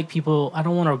 I don't like people. I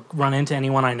don't want to run into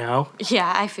anyone I know.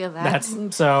 Yeah, I feel that.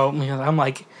 That's so. I'm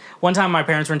like, one time my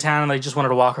parents were in town and they just wanted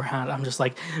to walk around. I'm just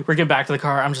like, we're getting back to the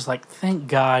car. I'm just like, thank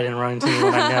God I didn't run into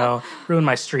anyone I know. Ruin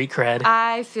my street cred.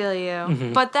 I feel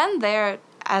you. But then they're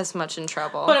as much in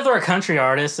trouble. But if they're a country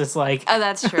artist, it's like Oh,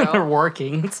 that's they're true.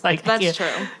 working. It's like That's true.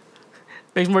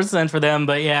 Makes more sense for them.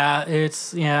 But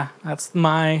that's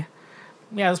my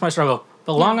struggle.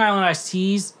 But Long Island iced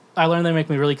teas, I learned they make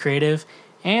me really creative,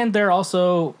 and they're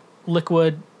also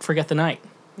liquid forget the night.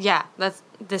 Yeah,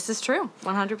 this is true.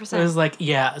 100%. It was like,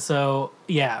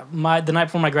 the night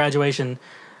before my graduation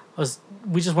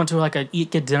we just went to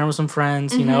get dinner with some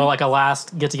friends, like a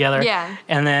last get together. Yeah.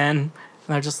 And then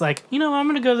they're just like, I'm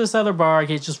going to go to this other bar,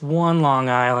 get just one Long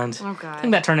Island. Oh, God. I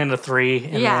think that turned into 3,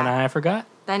 and Yeah. then I forgot.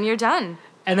 Then you're done.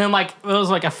 And then it was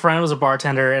like a friend was a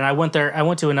bartender, and I went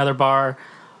to another bar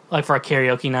for a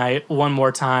karaoke night one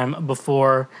more time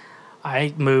before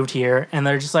I moved here, and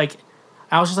they're just like,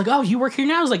 I was just like, oh, you work here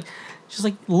now? I was like, she's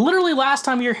like, literally last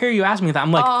time you were here, you asked me that.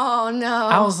 I'm like, Oh, no.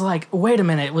 I was like, wait a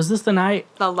minute, was this the night?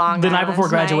 The Long the night Island before night.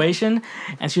 graduation?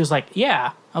 And she was like,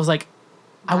 yeah. I was like,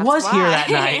 I That's was here why. that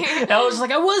night. And I was just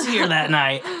like, I was here that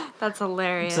night. That's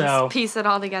hilarious. So- Piece it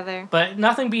all together. But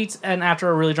nothing beats, and after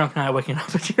a really drunk night, waking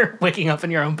up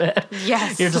in your own bed.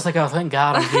 Yes. You're just like, oh, thank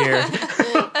God I'm here.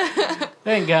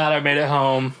 Thank God I made it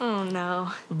home. Oh,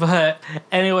 no. But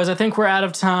anyways, I think we're out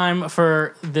of time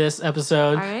for this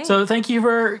episode. All right. So thank you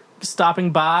for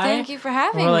stopping by. Thank you for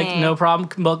having We're me. no problem.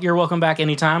 Well, you're welcome back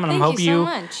anytime, and I Thank hope you so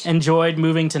much. enjoyed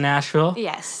moving to Nashville.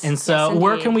 Yes. And so, Yes,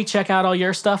 where indeed. can we check out all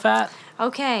your stuff at?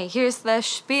 Okay, here's the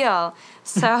spiel.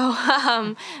 So,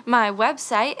 my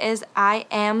website is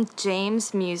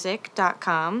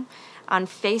iamjamesmusic.com. On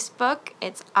Facebook,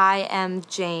 it's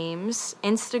iamjames.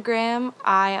 Instagram,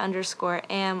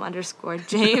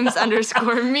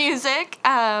 I_am_James_music.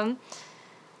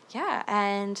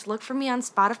 And look for me on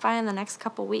Spotify in the next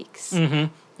couple weeks. Yep,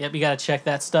 you got to check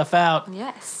that stuff out.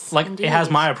 Yes. It has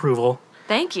indeed. my approval.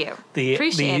 Thank you. the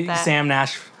Appreciate that. Sam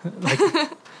Nash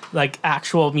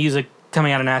actual music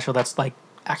coming out of Nashville that's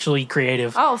actually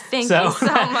creative. Oh, thank you so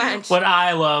much. What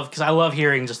I love, because I love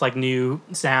hearing just new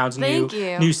sounds, Thank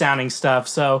you. new sounding stuff.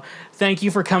 So thank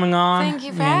you for coming on. Thank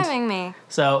you for and having me.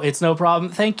 So it's no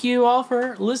problem. Thank you all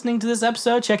for listening to this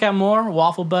episode. Check out more,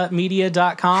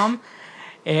 wafflebuttmedia.com.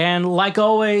 And like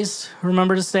always,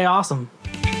 remember to stay awesome.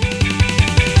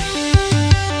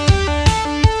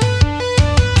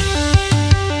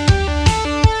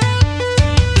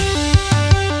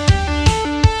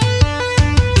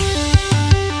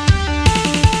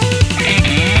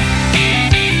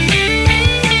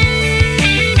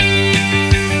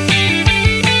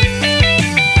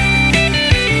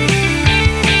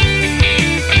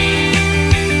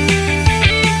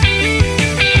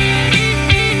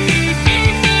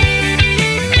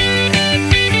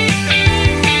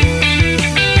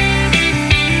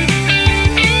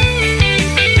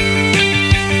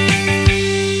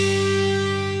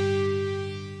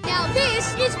 Now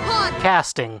this is podcast.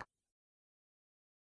 Casting.